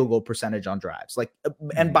field goal percentage on drives,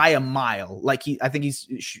 and by a mile. I think he's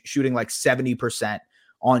shooting like 70%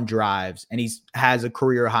 on drives, and has a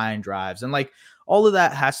career high in drives. And like all of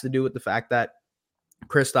that has to do with the fact that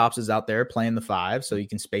Kristaps is out there playing the five, so you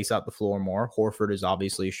can space out the floor more. Horford is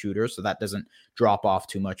obviously a shooter, so that doesn't drop off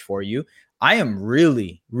too much for you. I am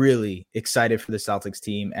really, really excited for the Celtics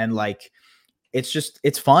team. And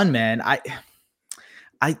it's fun, man.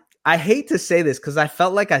 I hate to say this because I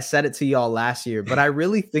felt like I said it to y'all last year, but I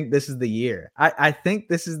really think this is the year. I think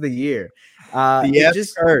this is the year.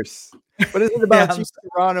 Curse. What is it about you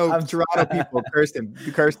Toronto people cursing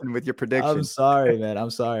with your predictions? I'm sorry, man.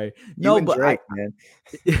 I'm sorry. Drake,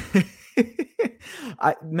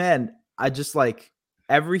 man. I just like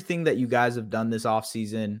everything that you guys have done this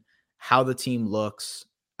offseason, how the team looks,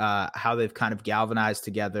 how they've kind of galvanized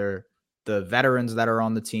together. The veterans that are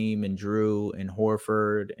on the team, and Drew and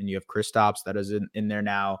Horford, and you have Kristaps that is in there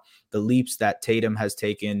now. The leaps that Tatum has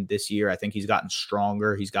taken this year, I think he's gotten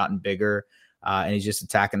stronger, he's gotten bigger, and he's just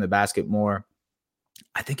attacking the basket more.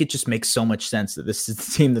 I think it just makes so much sense that this is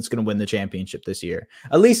the team that's going to win the championship this year.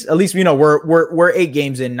 At least we're 8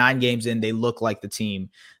 games in, 9 games in. They look like the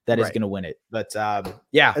team that is going to win it. But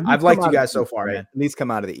I've liked you guys so far, man. At least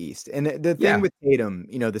come out of the East. And the thing with Tatum,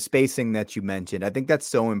 the spacing that you mentioned, I think that's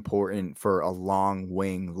so important for a long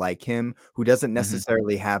wing like him, who doesn't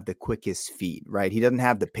necessarily have the quickest feet, right? He doesn't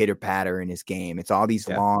have the pitter patter in his game. It's all these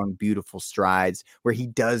long, beautiful strides where he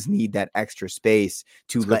does need that extra space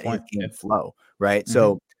to let his game flow, right?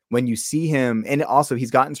 So when you see him, and also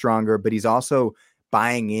he's gotten stronger, but he's also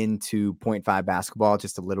buying into 0.5 basketball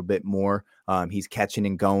just a little bit more. He's catching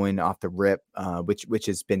and going off the rip, which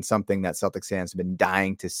has been something that Celtics fans have been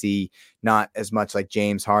dying to see. Not as much like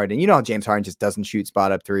James Harden. James Harden just doesn't shoot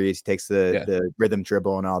spot up threes. He takes the rhythm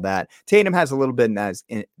dribble and all that. Tatum has a little bit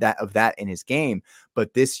of that in his game.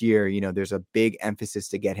 But this year, there's a big emphasis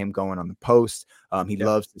to get him going on the post. He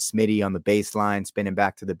loves the Smitty on the baseline, spinning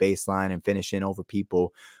back to the baseline and finishing over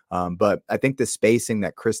people. But I think the spacing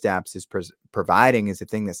that Kristaps is providing is the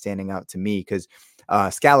thing that's standing out to me, because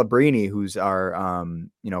Scalabrini, who's our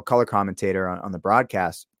color commentator on the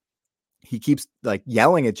broadcast, he keeps like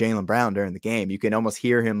yelling at Jaylen Brown during the game. You can almost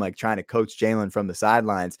hear him like trying to coach Jaylen from the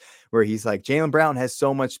sidelines, where he's like, Jaylen Brown has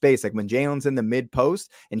so much space. Like when Jaylen's in the mid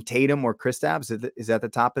post and Tatum or Kristaps is at the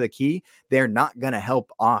top of the key, they're not going to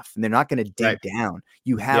help off and they're not going to dig down.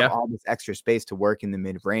 You have all this extra space to work in the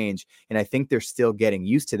mid range. And I think they're still getting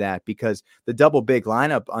used to that, because the double big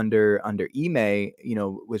lineup under Ime,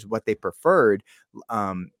 was what they preferred.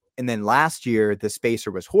 And then last year, the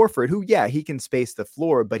spacer was Horford, who, he can space the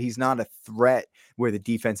floor, but he's not a threat where the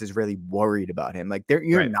defense is really worried about him. Like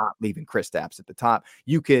you're not leaving Kristaps at the top.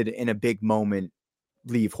 You could, in a big moment,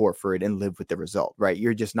 leave Horford and live with the result, right?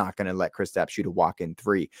 You're just not going to let Kristaps shoot a walk-in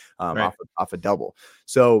three off a double.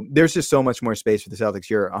 So there's just so much more space for the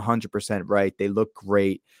Celtics. You're 100% right. They look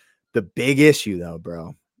great. The big issue, though,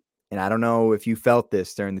 bro, and I don't know if you felt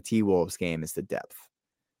this during the T-Wolves game, is the depth.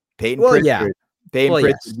 Peyton Pritchard.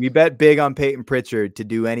 Pritchard. We bet big on Peyton Pritchard to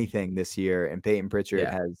do anything this year, and Peyton Pritchard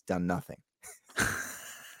has done nothing.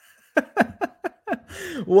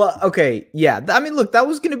 Well, okay. Yeah. I mean, look, that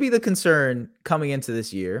was going to be the concern coming into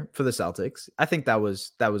this year for the Celtics. I think that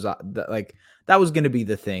was going to be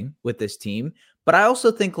the thing with this team. But I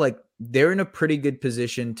also think like they're in a pretty good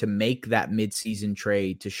position to make that midseason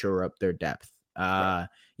trade to shore up their depth. I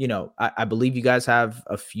believe you guys have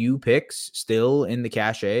a few picks still in the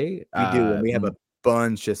cache. We do, and we have a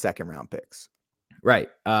bunch of second round picks. Right.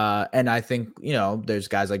 And I think, there's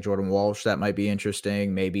guys like Jordan Walsh that might be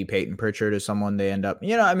interesting. Maybe Peyton Pritchard is someone they end up,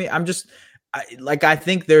 I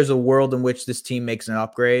think there's a world in which this team makes an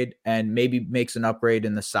upgrade, and maybe makes an upgrade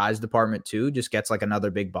in the size department too, just gets like another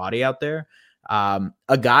big body out there.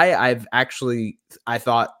 A guy I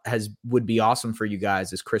thought would be awesome for you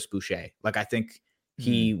guys is Chris Boucher. Like, I think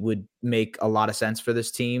he would make a lot of sense for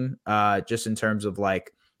this team, just in terms of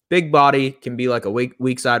like big body, can be like a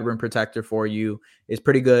weak side rim protector for you, is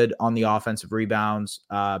pretty good on the offensive rebounds,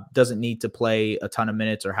 doesn't need to play a ton of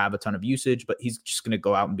minutes or have a ton of usage, but he's just going to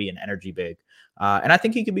go out and be an energy big. And I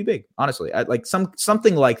think he could be big, honestly. Like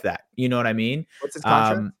something like that. You know what I mean? What's his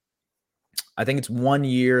contract? I think it's 1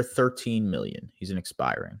 year, $13 million. He's an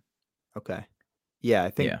expiring. Okay. Yeah, I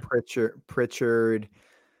think Pritchard.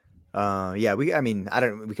 We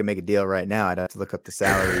can make a deal right now. I'd have to look up the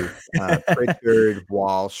salary. Pritchard,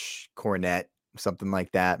 Walsh, Cornette, something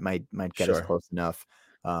like that might get us close enough.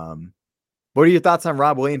 What are your thoughts on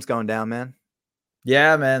Rob Williams going down, man?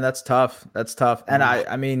 Yeah, man, that's tough. And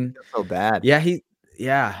I mean, so bad.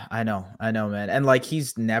 Yeah, I know, man. And like,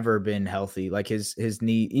 he's never been healthy. Like his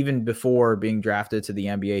knee, even before being drafted to the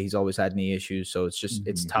NBA, he's always had knee issues. So it's just,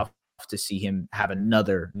 it's tough to see him have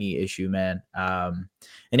another knee issue, man.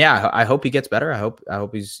 And I hope he gets better. I hope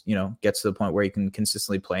he's, gets to the point where he can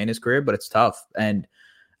consistently play in his career, but it's tough. And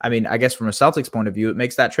I mean, I guess from a Celtics point of view, it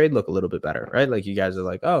makes that trade look a little bit better, right? Like, you guys are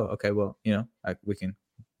like, oh, okay, well, we can,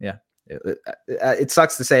 it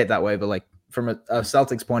sucks to say it that way, but like from a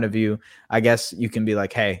Celtics point of view, I guess you can be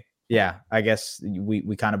like, hey, yeah, I guess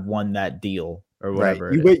we kind of won that deal or whatever.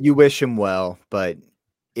 Right. You wish him well, but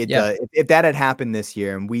if that had happened this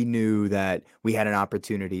year and we knew that we had an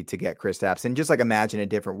opportunity to get Kristaps, and just like imagine a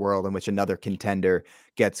different world in which another contender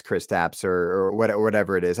gets Kristaps or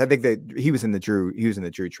whatever it is. I think that he was in the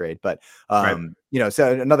Drew trade, but so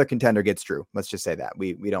another contender gets Drew. Let's just say that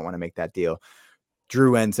we don't want to make that deal.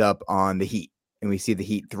 Drew ends up on the Heat, and we see the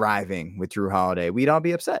Heat thriving with Drew Holiday. We'd all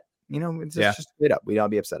be upset. It's just straight up. We'd all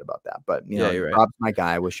be upset about that. But you're right. Rob's my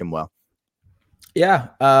guy. I wish him well. Yeah.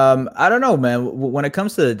 I don't know, man. When it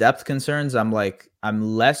comes to the depth concerns, I'm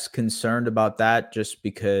less concerned about that, just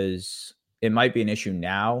because it might be an issue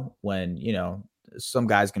now when, some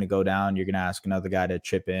guy's going to go down. You're going to ask another guy to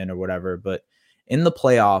chip in or whatever. But in the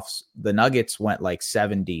playoffs, the Nuggets went like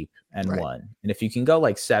 7 deep and won. And if you can go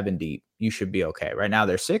like 7 deep, you should be okay. Right now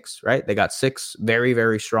they're 6, right? They got 6 very,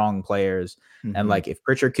 very strong players. And like, if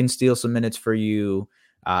Pritchard can steal some minutes for you,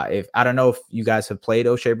 if I don't know if you guys have played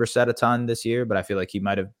O'Shea Brissett a ton this year, but I feel like he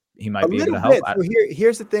might be able to help. So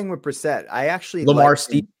here's the thing with Brissett. I actually Lamar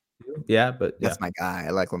Stevens. That's my guy.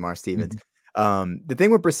 I like Lamar Stevens. The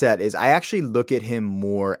thing with Brissett is I actually look at him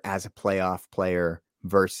more as a playoff player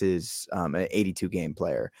versus an 82 game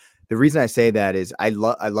player. The reason I say that is I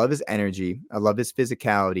love his energy. I love his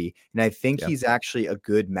physicality. And I think he's actually a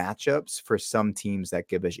good matchups for some teams that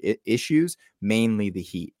give us issues, mainly the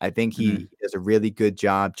Heat. I think he does a really good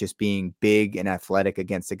job just being big and athletic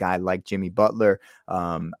against a guy like Jimmy Butler.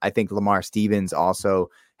 I think Lamar Stevens also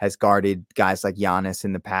has guarded guys like Giannis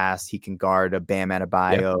in the past. He can guard a Bam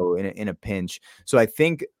Adebayo in a pinch. So I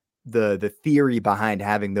think the theory behind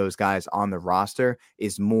having those guys on the roster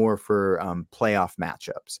is more for playoff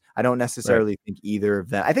matchups. I don't necessarily think either of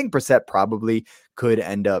them. I think Brissett probably could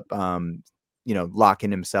end up,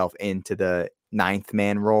 locking himself into the 9th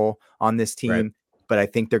man role on this team. Right. But I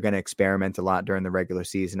think they're going to experiment a lot during the regular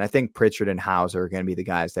season. I think Pritchard and Hauser are going to be the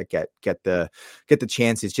guys that get the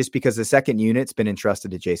chances, just because the second unit's been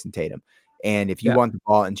entrusted to Jason Tatum. And if you want the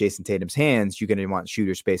ball in Jason Tatum's hands, you're going to want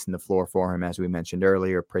shooter space in the floor for him, as we mentioned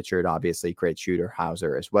earlier. Pritchard, obviously, great shooter.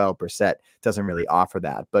 Hauser as well. Brissett doesn't really offer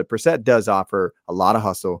that, but Brissett does offer a lot of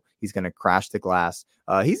hustle. He's going to crash the glass.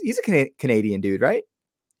 He's a Canadian dude, right?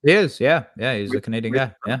 He is, yeah. He's a Canadian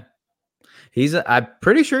guy. Yeah, I'm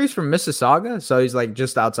pretty sure he's from Mississauga, so he's like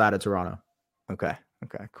just outside of Toronto. Okay,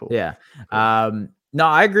 cool. Yeah. No,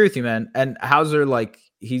 I agree with you, man. And Hauser, like,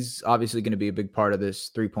 he's obviously going to be a big part of this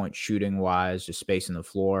 3-point shooting wise, just spacing the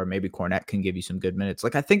floor. Maybe Cornette can give you some good minutes.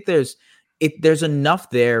 Like, I think there's enough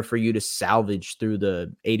there for you to salvage through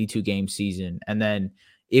the 82 game season. And then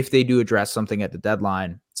if they do address something at the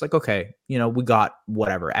deadline, it's like, okay, we got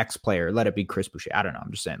whatever X player, let it be Chris Boucher. I don't know.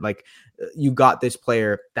 I'm just saying, like, you got this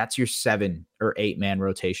player, that's your 7 or 8 man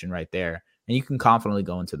rotation right there. And you can confidently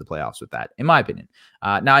go into the playoffs with that, in my opinion.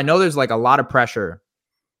 Now, I know there's like a lot of pressure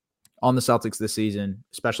on the Celtics this season,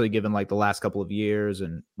 especially given like the last couple of years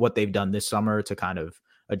and what they've done this summer to kind of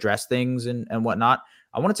address things and whatnot.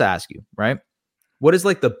 I wanted to ask you, right? What is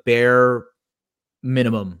like the bare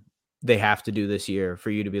minimum they have to do this year for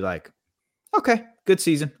you to be like, okay, good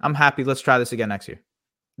season, I'm happy, let's try this again next year?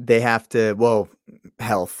 They have to,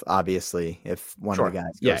 health, obviously. If one of the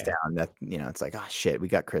guys goes down, that, it's like, oh shit, we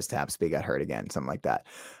got Kristaps, but he got hurt again, something like that.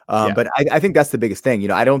 But I think that's the biggest thing.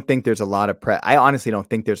 I don't think there's a lot of I honestly don't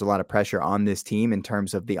think there's a lot of pressure on this team in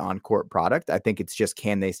terms of the on-court product. I think it's just,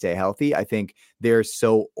 can they stay healthy? I think they're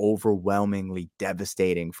so overwhelmingly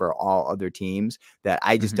devastating for all other teams that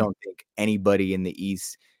I just don't think anybody in the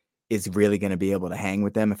East is really going to be able to hang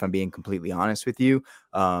with them, if I'm being completely honest with you.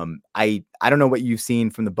 I don't know what you've seen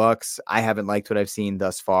from the Bucks. I haven't liked what I've seen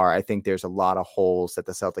thus far. I think there's a lot of holes that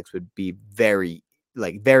the Celtics would be very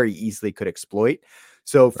easily could exploit.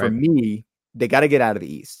 So for me, they got to get out of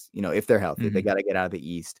the East. If they're healthy, they got to get out of the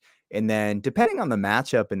East. And then depending on the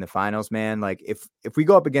matchup in the finals, man, like if we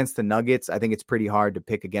go up against the Nuggets, I think it's pretty hard to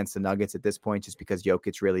pick against the Nuggets at this point, just because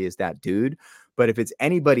Jokic really is that dude. But if it's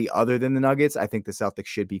anybody other than the Nuggets, I think the Celtics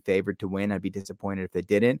should be favored to win. I'd be disappointed if they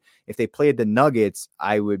didn't. If they played the Nuggets,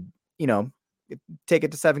 I would, take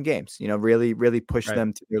it to 7 games, really, really push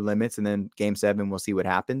them to their limits. And then game 7, we'll see what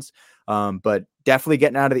happens. But definitely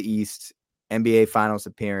getting out of the East, NBA finals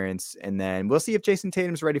appearance. And then we'll see if Jason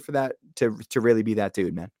Tatum's ready for that, to really be that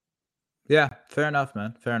dude, man. Yeah, fair enough,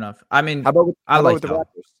 man. Fair enough. I mean, how about with the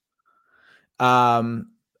Raptors?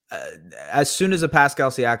 As soon as a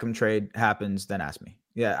Pascal Siakam trade happens, then ask me.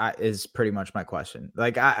 Yeah, is pretty much my question.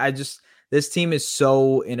 Like, I just, this team is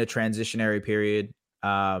so in a transitionary period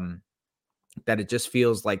that it just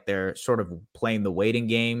feels like they're sort of playing the waiting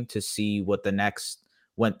game to see what the next,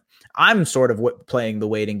 when I'm sort of playing the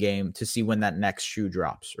waiting game to see when that next shoe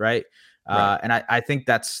drops, right? And I think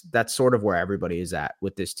that's sort of where everybody is at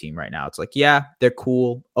with this team right now. It's like, yeah, they're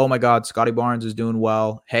cool. Oh my God, Scotty Barnes is doing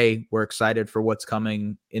well. Hey, we're excited for what's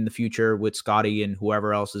coming in the future with Scotty and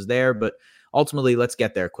whoever else is there. But ultimately, let's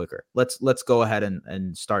get there quicker. Let's go ahead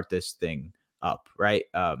and start this thing up, right?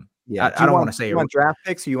 I don't want to say you want draft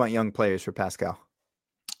picks, or you want young players for Pascal?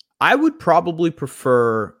 I would probably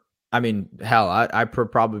prefer. I mean, hell, I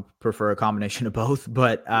probably prefer a combination of both.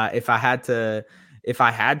 But if I had to,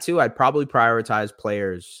 I'd probably prioritize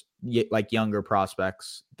players like younger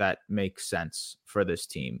prospects that make sense for this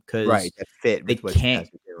team, because that fit with what you guys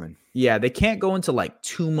are doing. Yeah, they can't go into like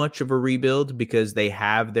too much of a rebuild because they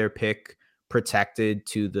have their pick protected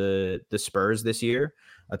to the Spurs this year,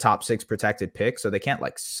 a top 6 protected pick. So they can't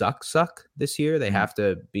like suck this year. They have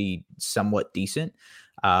to be somewhat decent.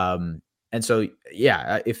 And so,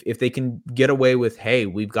 yeah, if they can get away with, hey,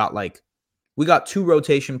 we got 2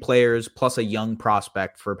 rotation players plus a young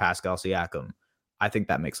prospect for Pascal Siakam, I think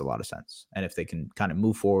that makes a lot of sense. And if they can kind of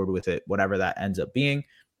move forward with it, whatever that ends up being,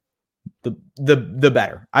 the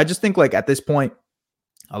better. I just think, like, at this point,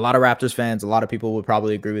 a lot of Raptors fans, a lot of people would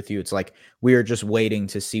probably agree with you. It's like, we are just waiting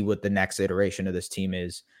to see what the next iteration of this team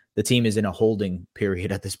is. The team is in a holding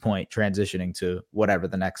period at this point, transitioning to whatever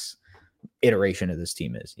the next iteration of this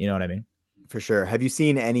team is. You know what I mean? For sure. Have you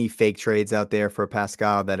seen any fake trades out there for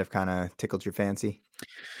Pascal that have kind of tickled your fancy?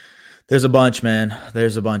 There's a bunch, man.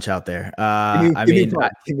 There's a bunch out there.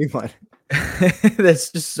 Give me one.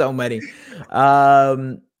 There's just so many.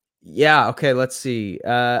 Yeah. Okay. Let's see.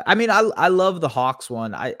 I love the Hawks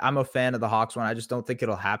one. I'm a fan of the Hawks one. I just don't think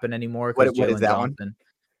it'll happen anymore. What is that one?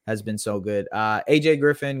 has been so good. AJ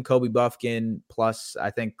Griffin, Kobe Buffkin, plus I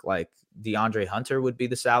think like DeAndre Hunter would be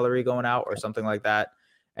the salary going out or something like that.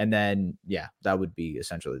 And then, yeah, that would be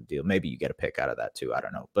essentially the deal. Maybe you get a pick out of that too. I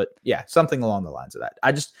don't know. But yeah, something along the lines of that.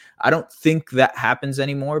 I don't think that happens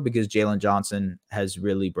anymore because Jalen Johnson has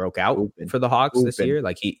really broke out for the Hawks this year.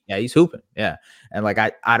 Like he's hooping. Yeah. And like,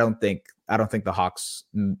 I don't think the Hawks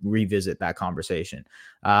revisit that conversation.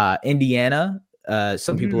 Indiana,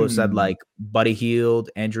 some people have said like Buddy Hield,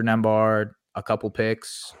 Andrew Nembhard, a couple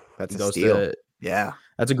picks. That's a steal. Yeah.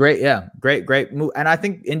 That's a great move. And I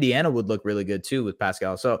think Indiana would look really good too with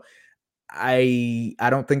Pascal. So I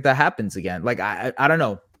don't think that happens again. Like, I don't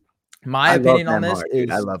know. My opinion on this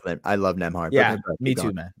is I love Nembhard. Yeah, me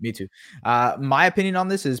too, man. Me too. My opinion on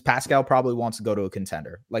this is Pascal probably wants to go to a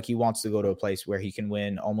contender. Like he wants to go to a place where he can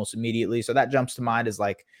win almost immediately. So that jumps to mind is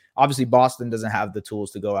like, obviously Boston doesn't have the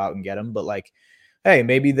tools to go out and get him, but like, hey,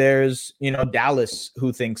 maybe there's, Dallas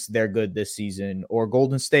who thinks they're good this season, or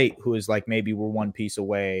Golden State who is like, maybe we're one piece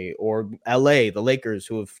away, or LA, the Lakers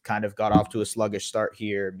who have kind of got off to a sluggish start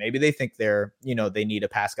here. Maybe they think they're, they need a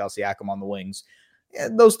Pascal Siakam on the wings. Yeah,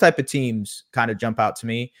 those type of teams kind of jump out to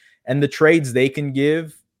me, and the trades they can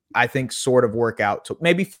give, I think sort of work out to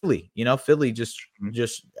maybe Philly, Philly just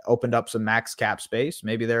opened up some max cap space.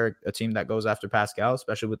 Maybe they're a team that goes after Pascal,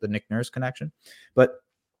 especially with the Nick Nurse connection, but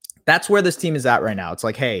that's where this team is at right now. It's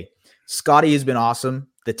like, hey, Scottie has been awesome.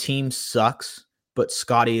 The team sucks, but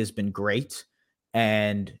Scottie has been great.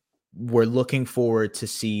 And we're looking forward to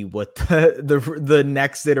see what the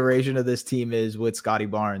next iteration of this team is with Scottie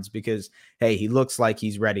Barnes, because, hey, he looks like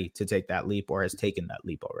he's ready to take that leap or has taken that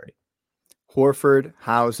leap already. Horford,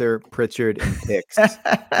 Hauser, Pritchard, and Hicks.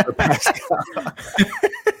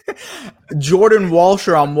 Jordan Walsh,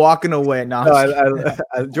 or I'm walking away now.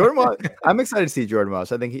 Jordan Walsh. I'm excited to see Jordan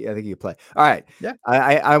Walsh. I think he can play. All right. Yeah.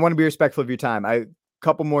 I want to be respectful of your time.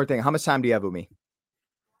 Couple more things. How much time do you have with me?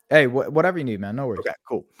 Hey, whatever you need, man. No worries. Okay,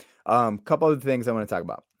 cool. Couple of things I want to talk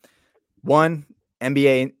about. One,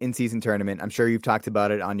 NBA in-season tournament. I'm sure you've talked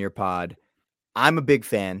about it on your pod. I'm a big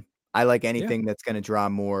fan. I like anything that's going to draw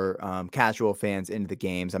more casual fans into the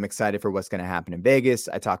games. I'm excited for what's going to happen in Vegas.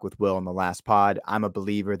 I talked with Will in the last pod. I'm a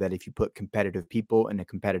believer that if you put competitive people in a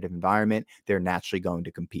competitive environment, they're naturally going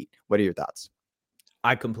to compete. What are your thoughts?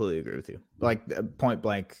 I completely agree with you. Like point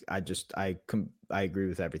blank, I agree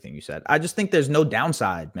with everything you said. I just think there's no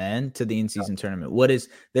downside, man, to the in-season tournament.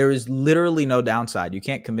 There is literally no downside. You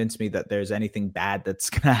can't convince me that there's anything bad that's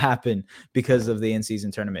going to happen because of the in-season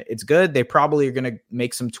tournament. It's good. They probably are going to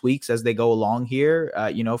make some tweaks as they go along here,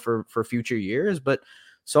 for future years, but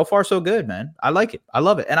so far so good, man. I like it. I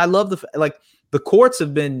love it. And I love the courts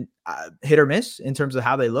have been hit or miss in terms of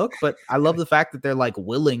how they look, but I love the fact that they're like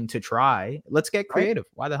willing to try. Let's get creative.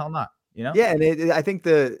 Why the hell not? Yeah. And I think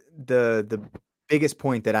the biggest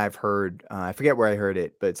point that I've heard, I forget where I heard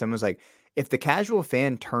it, but someone's like, if the casual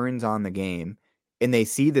fan turns on the game and they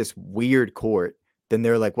see this weird court, then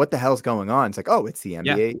they're like, what the hell's going on? It's like, oh, it's the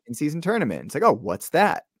NBA in-season tournament. It's like, oh, what's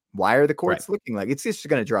that? Why are the courts looking like? It's just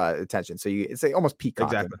going to draw attention. So it's like almost peacock.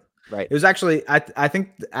 Exactly. Right. It was actually, I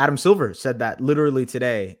think Adam Silver said that literally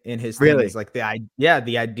today in his thing. It's like the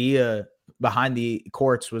idea behind the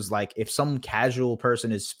courts was like, if some casual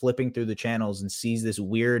person is flipping through the channels and sees this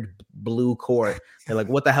weird blue court, they're like,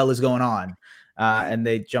 what the hell is going on? And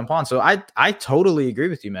they jump on. So I totally agree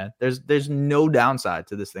with you, man. There's no downside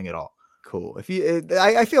to this thing at all. Cool.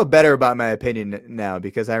 I feel better about my opinion now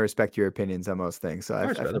because I respect your opinions on most things. So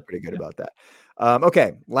I feel pretty good about that.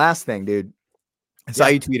 Okay. Last thing, dude. I saw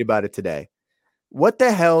you tweet about it today. What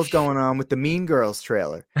the hell's going on with the Mean Girls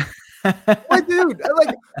trailer? What, dude?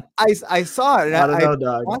 I saw it and I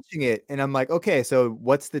was watching it and I'm like, okay, so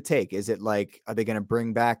what's the take? Is it like, are they going to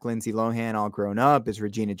bring back Lindsay Lohan all grown up? Is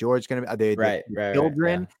Regina George going to be? Are they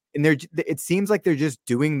children? And it seems like they're just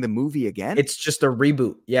doing the movie again. It's just a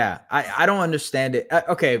reboot. Yeah. I don't understand it.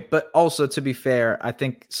 Okay. But also, to be fair, I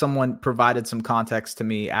think someone provided some context to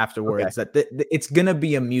me afterwards that it's going to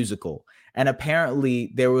be a musical. And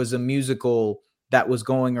apparently there was a musical that was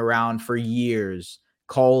going around for years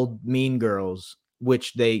called Mean Girls,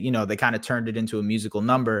 which they kind of turned it into a musical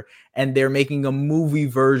number, and they're making a movie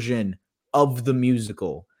version of the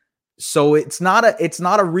musical. So it's not a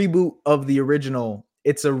reboot of the original.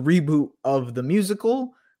 It's a reboot of the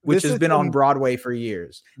musical which has been on Broadway for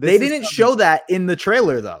years. They didn't show that in the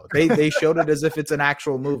trailer though. They showed it as if it's an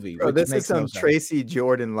actual movie. Bro, this is some Tracy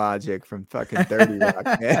Jordan logic from fucking 30 Rock,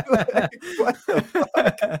 man. Like, what the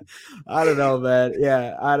fuck? I don't know, man.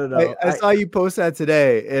 Yeah, I don't know. I saw you post that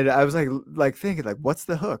today, and I was like thinking, like, what's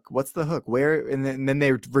the hook? What's the hook? Where? And then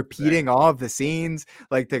they're repeating all of the scenes.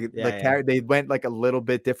 Like they went like a little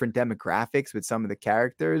bit different demographics with some of the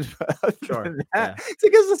characters. Sure. It's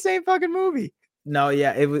like it's the same fucking movie. No,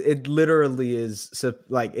 yeah, it literally is. So,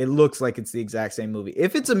 like, it looks like it's the exact same movie.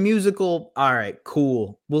 If it's a musical, all right,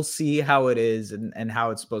 cool. We'll see how it is and how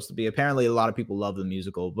it's supposed to be. Apparently, a lot of people love the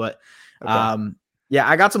musical, but yeah,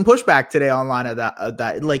 I got some pushback today online at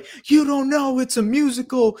that. Like, you don't know it's a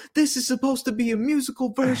musical. This is supposed to be a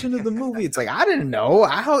musical version of the movie. It's like, I didn't know.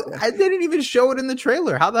 I didn't even show it in the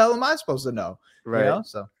trailer. How the hell am I supposed to know? Right. You know?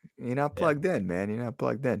 So you're not plugged in, man. You're not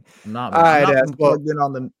plugged in. I'm not. I'm not plugged in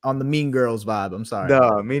on the Mean Girls vibe. I'm sorry.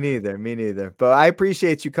 No, me neither. But I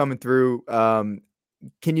appreciate you coming through.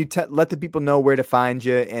 Can you let the people know where to find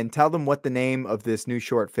you and tell them what the name of this new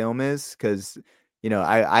short film is? Because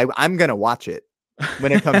I'm gonna watch it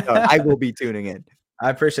when it comes out. I will be tuning in. I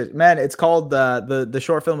appreciate it, man. It's called the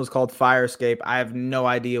short film is called Fire Escape. I have no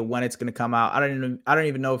idea when it's going to come out. I don't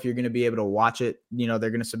even know if you're going to be able to watch it. You know, they're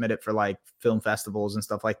going to submit it for like film festivals and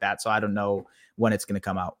stuff like that. So I don't know when it's going to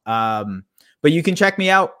come out. But you can check me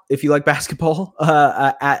out if you like basketball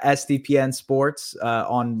at SDPN Sports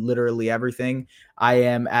on literally everything. I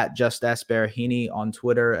am at Just S Barahini on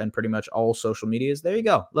Twitter and pretty much all social medias. There you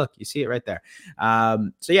go. Look, you see it right there.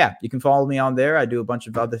 So yeah, you can follow me on there. I do a bunch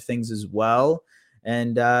of other things as well.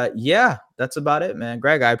 And yeah, that's about it, man.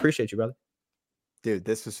 Greg, I appreciate you, brother. Dude,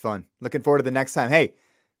 this was fun. Looking forward to the next time. Hey,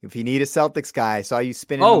 if you need a Celtics guy, I saw you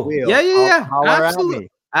spinning the wheel. Yeah.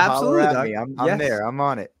 Absolutely. Absolutely. I'm there. I'm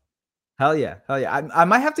on it. Hell yeah. I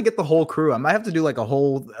might have to get the whole crew. I might have to do like a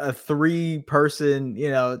whole 3-person,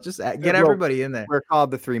 just get everybody in there. We're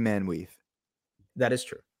called the 3-man weave. That is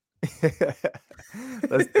true.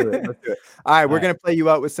 Let's do it. All right, we're going to play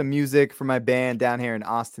you out with some music from my band down here in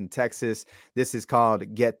Austin, Texas. This is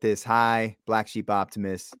called Get This High, Black Sheep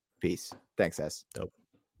Optimist. Peace. Thanks, S. Dope.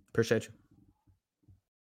 Appreciate you.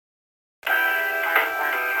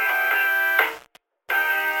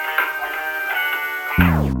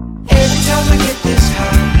 Every time I get this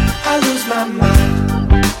high, I lose my mind.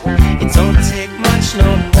 It don't take much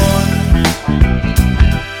no more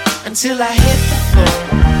until I hit the floor.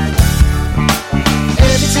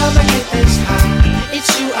 Every time I get this high,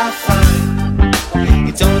 it's you I find.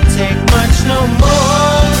 It don't take much no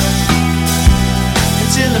more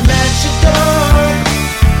until I'm at your door.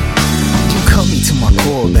 You cut me to my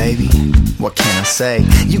core, baby. What can I say?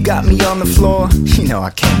 You got me on the floor, you know I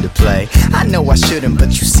came to play. I know I shouldn't, but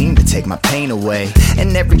you seem to take my pain away.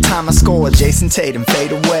 And every time I score, Jason Tatum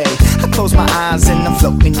fade away. I close my eyes and I'm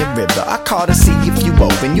floating your river. I call to see if you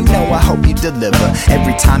open, you know I hope you deliver.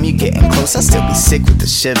 Every time you getting close, I still be sick with the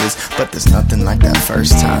shivers. But there's nothing like that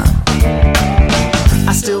first time.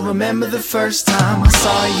 I still remember the first time I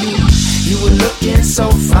saw you. You were looking so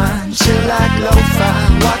fine, chill like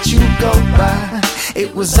lo-fi, watch you go by.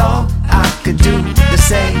 It was all I could do to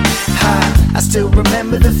say hi. I still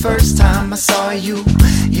remember the first time I saw you.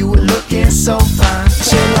 You were looking so fine,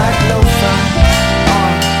 chill like lo-fi.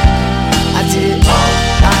 I did all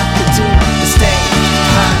I could do to stay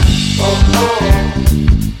high. Oh, oh.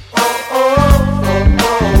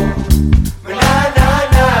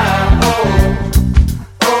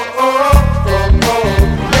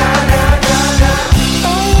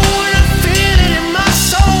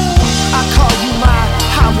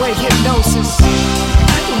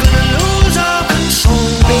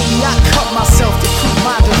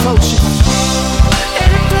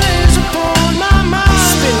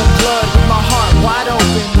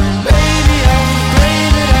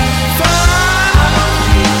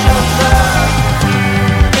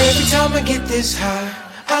 This high,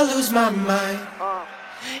 I lose my mind.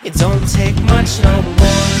 It don't take much no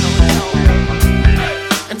more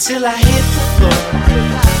until I hit the floor.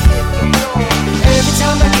 Every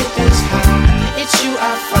time I get this high, it's you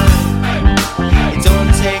I find. It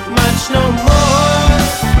don't take much no more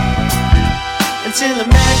until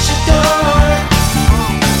I'm at your door.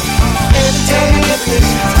 Every time I get this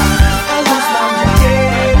high, I lose my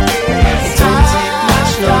mind. It don't take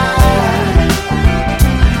much no more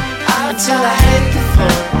until I hit the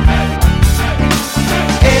floor.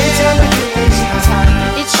 Every time I get this high,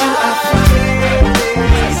 it's you I find.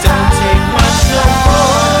 It don't take much no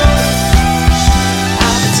more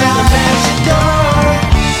until I'm at your door.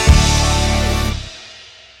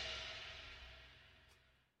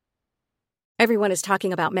 Everyone is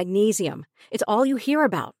talking about magnesium. It's all you hear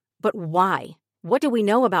about. But why? What do we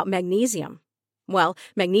know about magnesium? Well,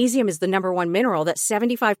 magnesium is the number one mineral that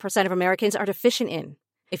 75% of Americans are deficient in.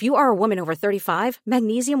 If you are a woman over 35,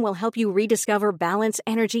 magnesium will help you rediscover balance,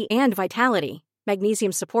 energy, and vitality.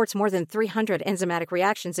 Magnesium supports more than 300 enzymatic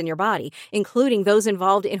reactions in your body, including those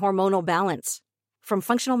involved in hormonal balance. From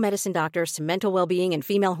functional medicine doctors to mental well-being and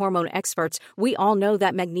female hormone experts, we all know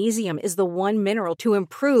that magnesium is the one mineral to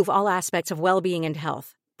improve all aspects of well-being and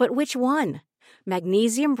health. But which one?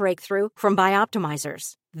 Magnesium Breakthrough from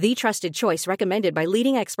Bioptimizers, the trusted choice recommended by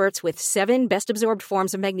leading experts with 7 best-absorbed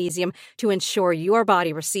forms of magnesium to ensure your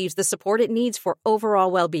body receives the support it needs for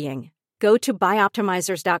overall well-being. Go to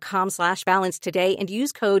bioptimizers.com/balance today and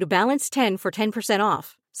use code BALANCE10 for 10%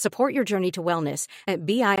 off. Support your journey to wellness at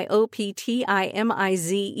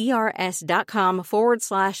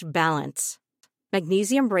bioptimizers.com/balance.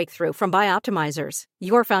 Magnesium Breakthrough from Bioptimizers,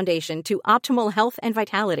 your foundation to optimal health and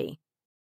vitality.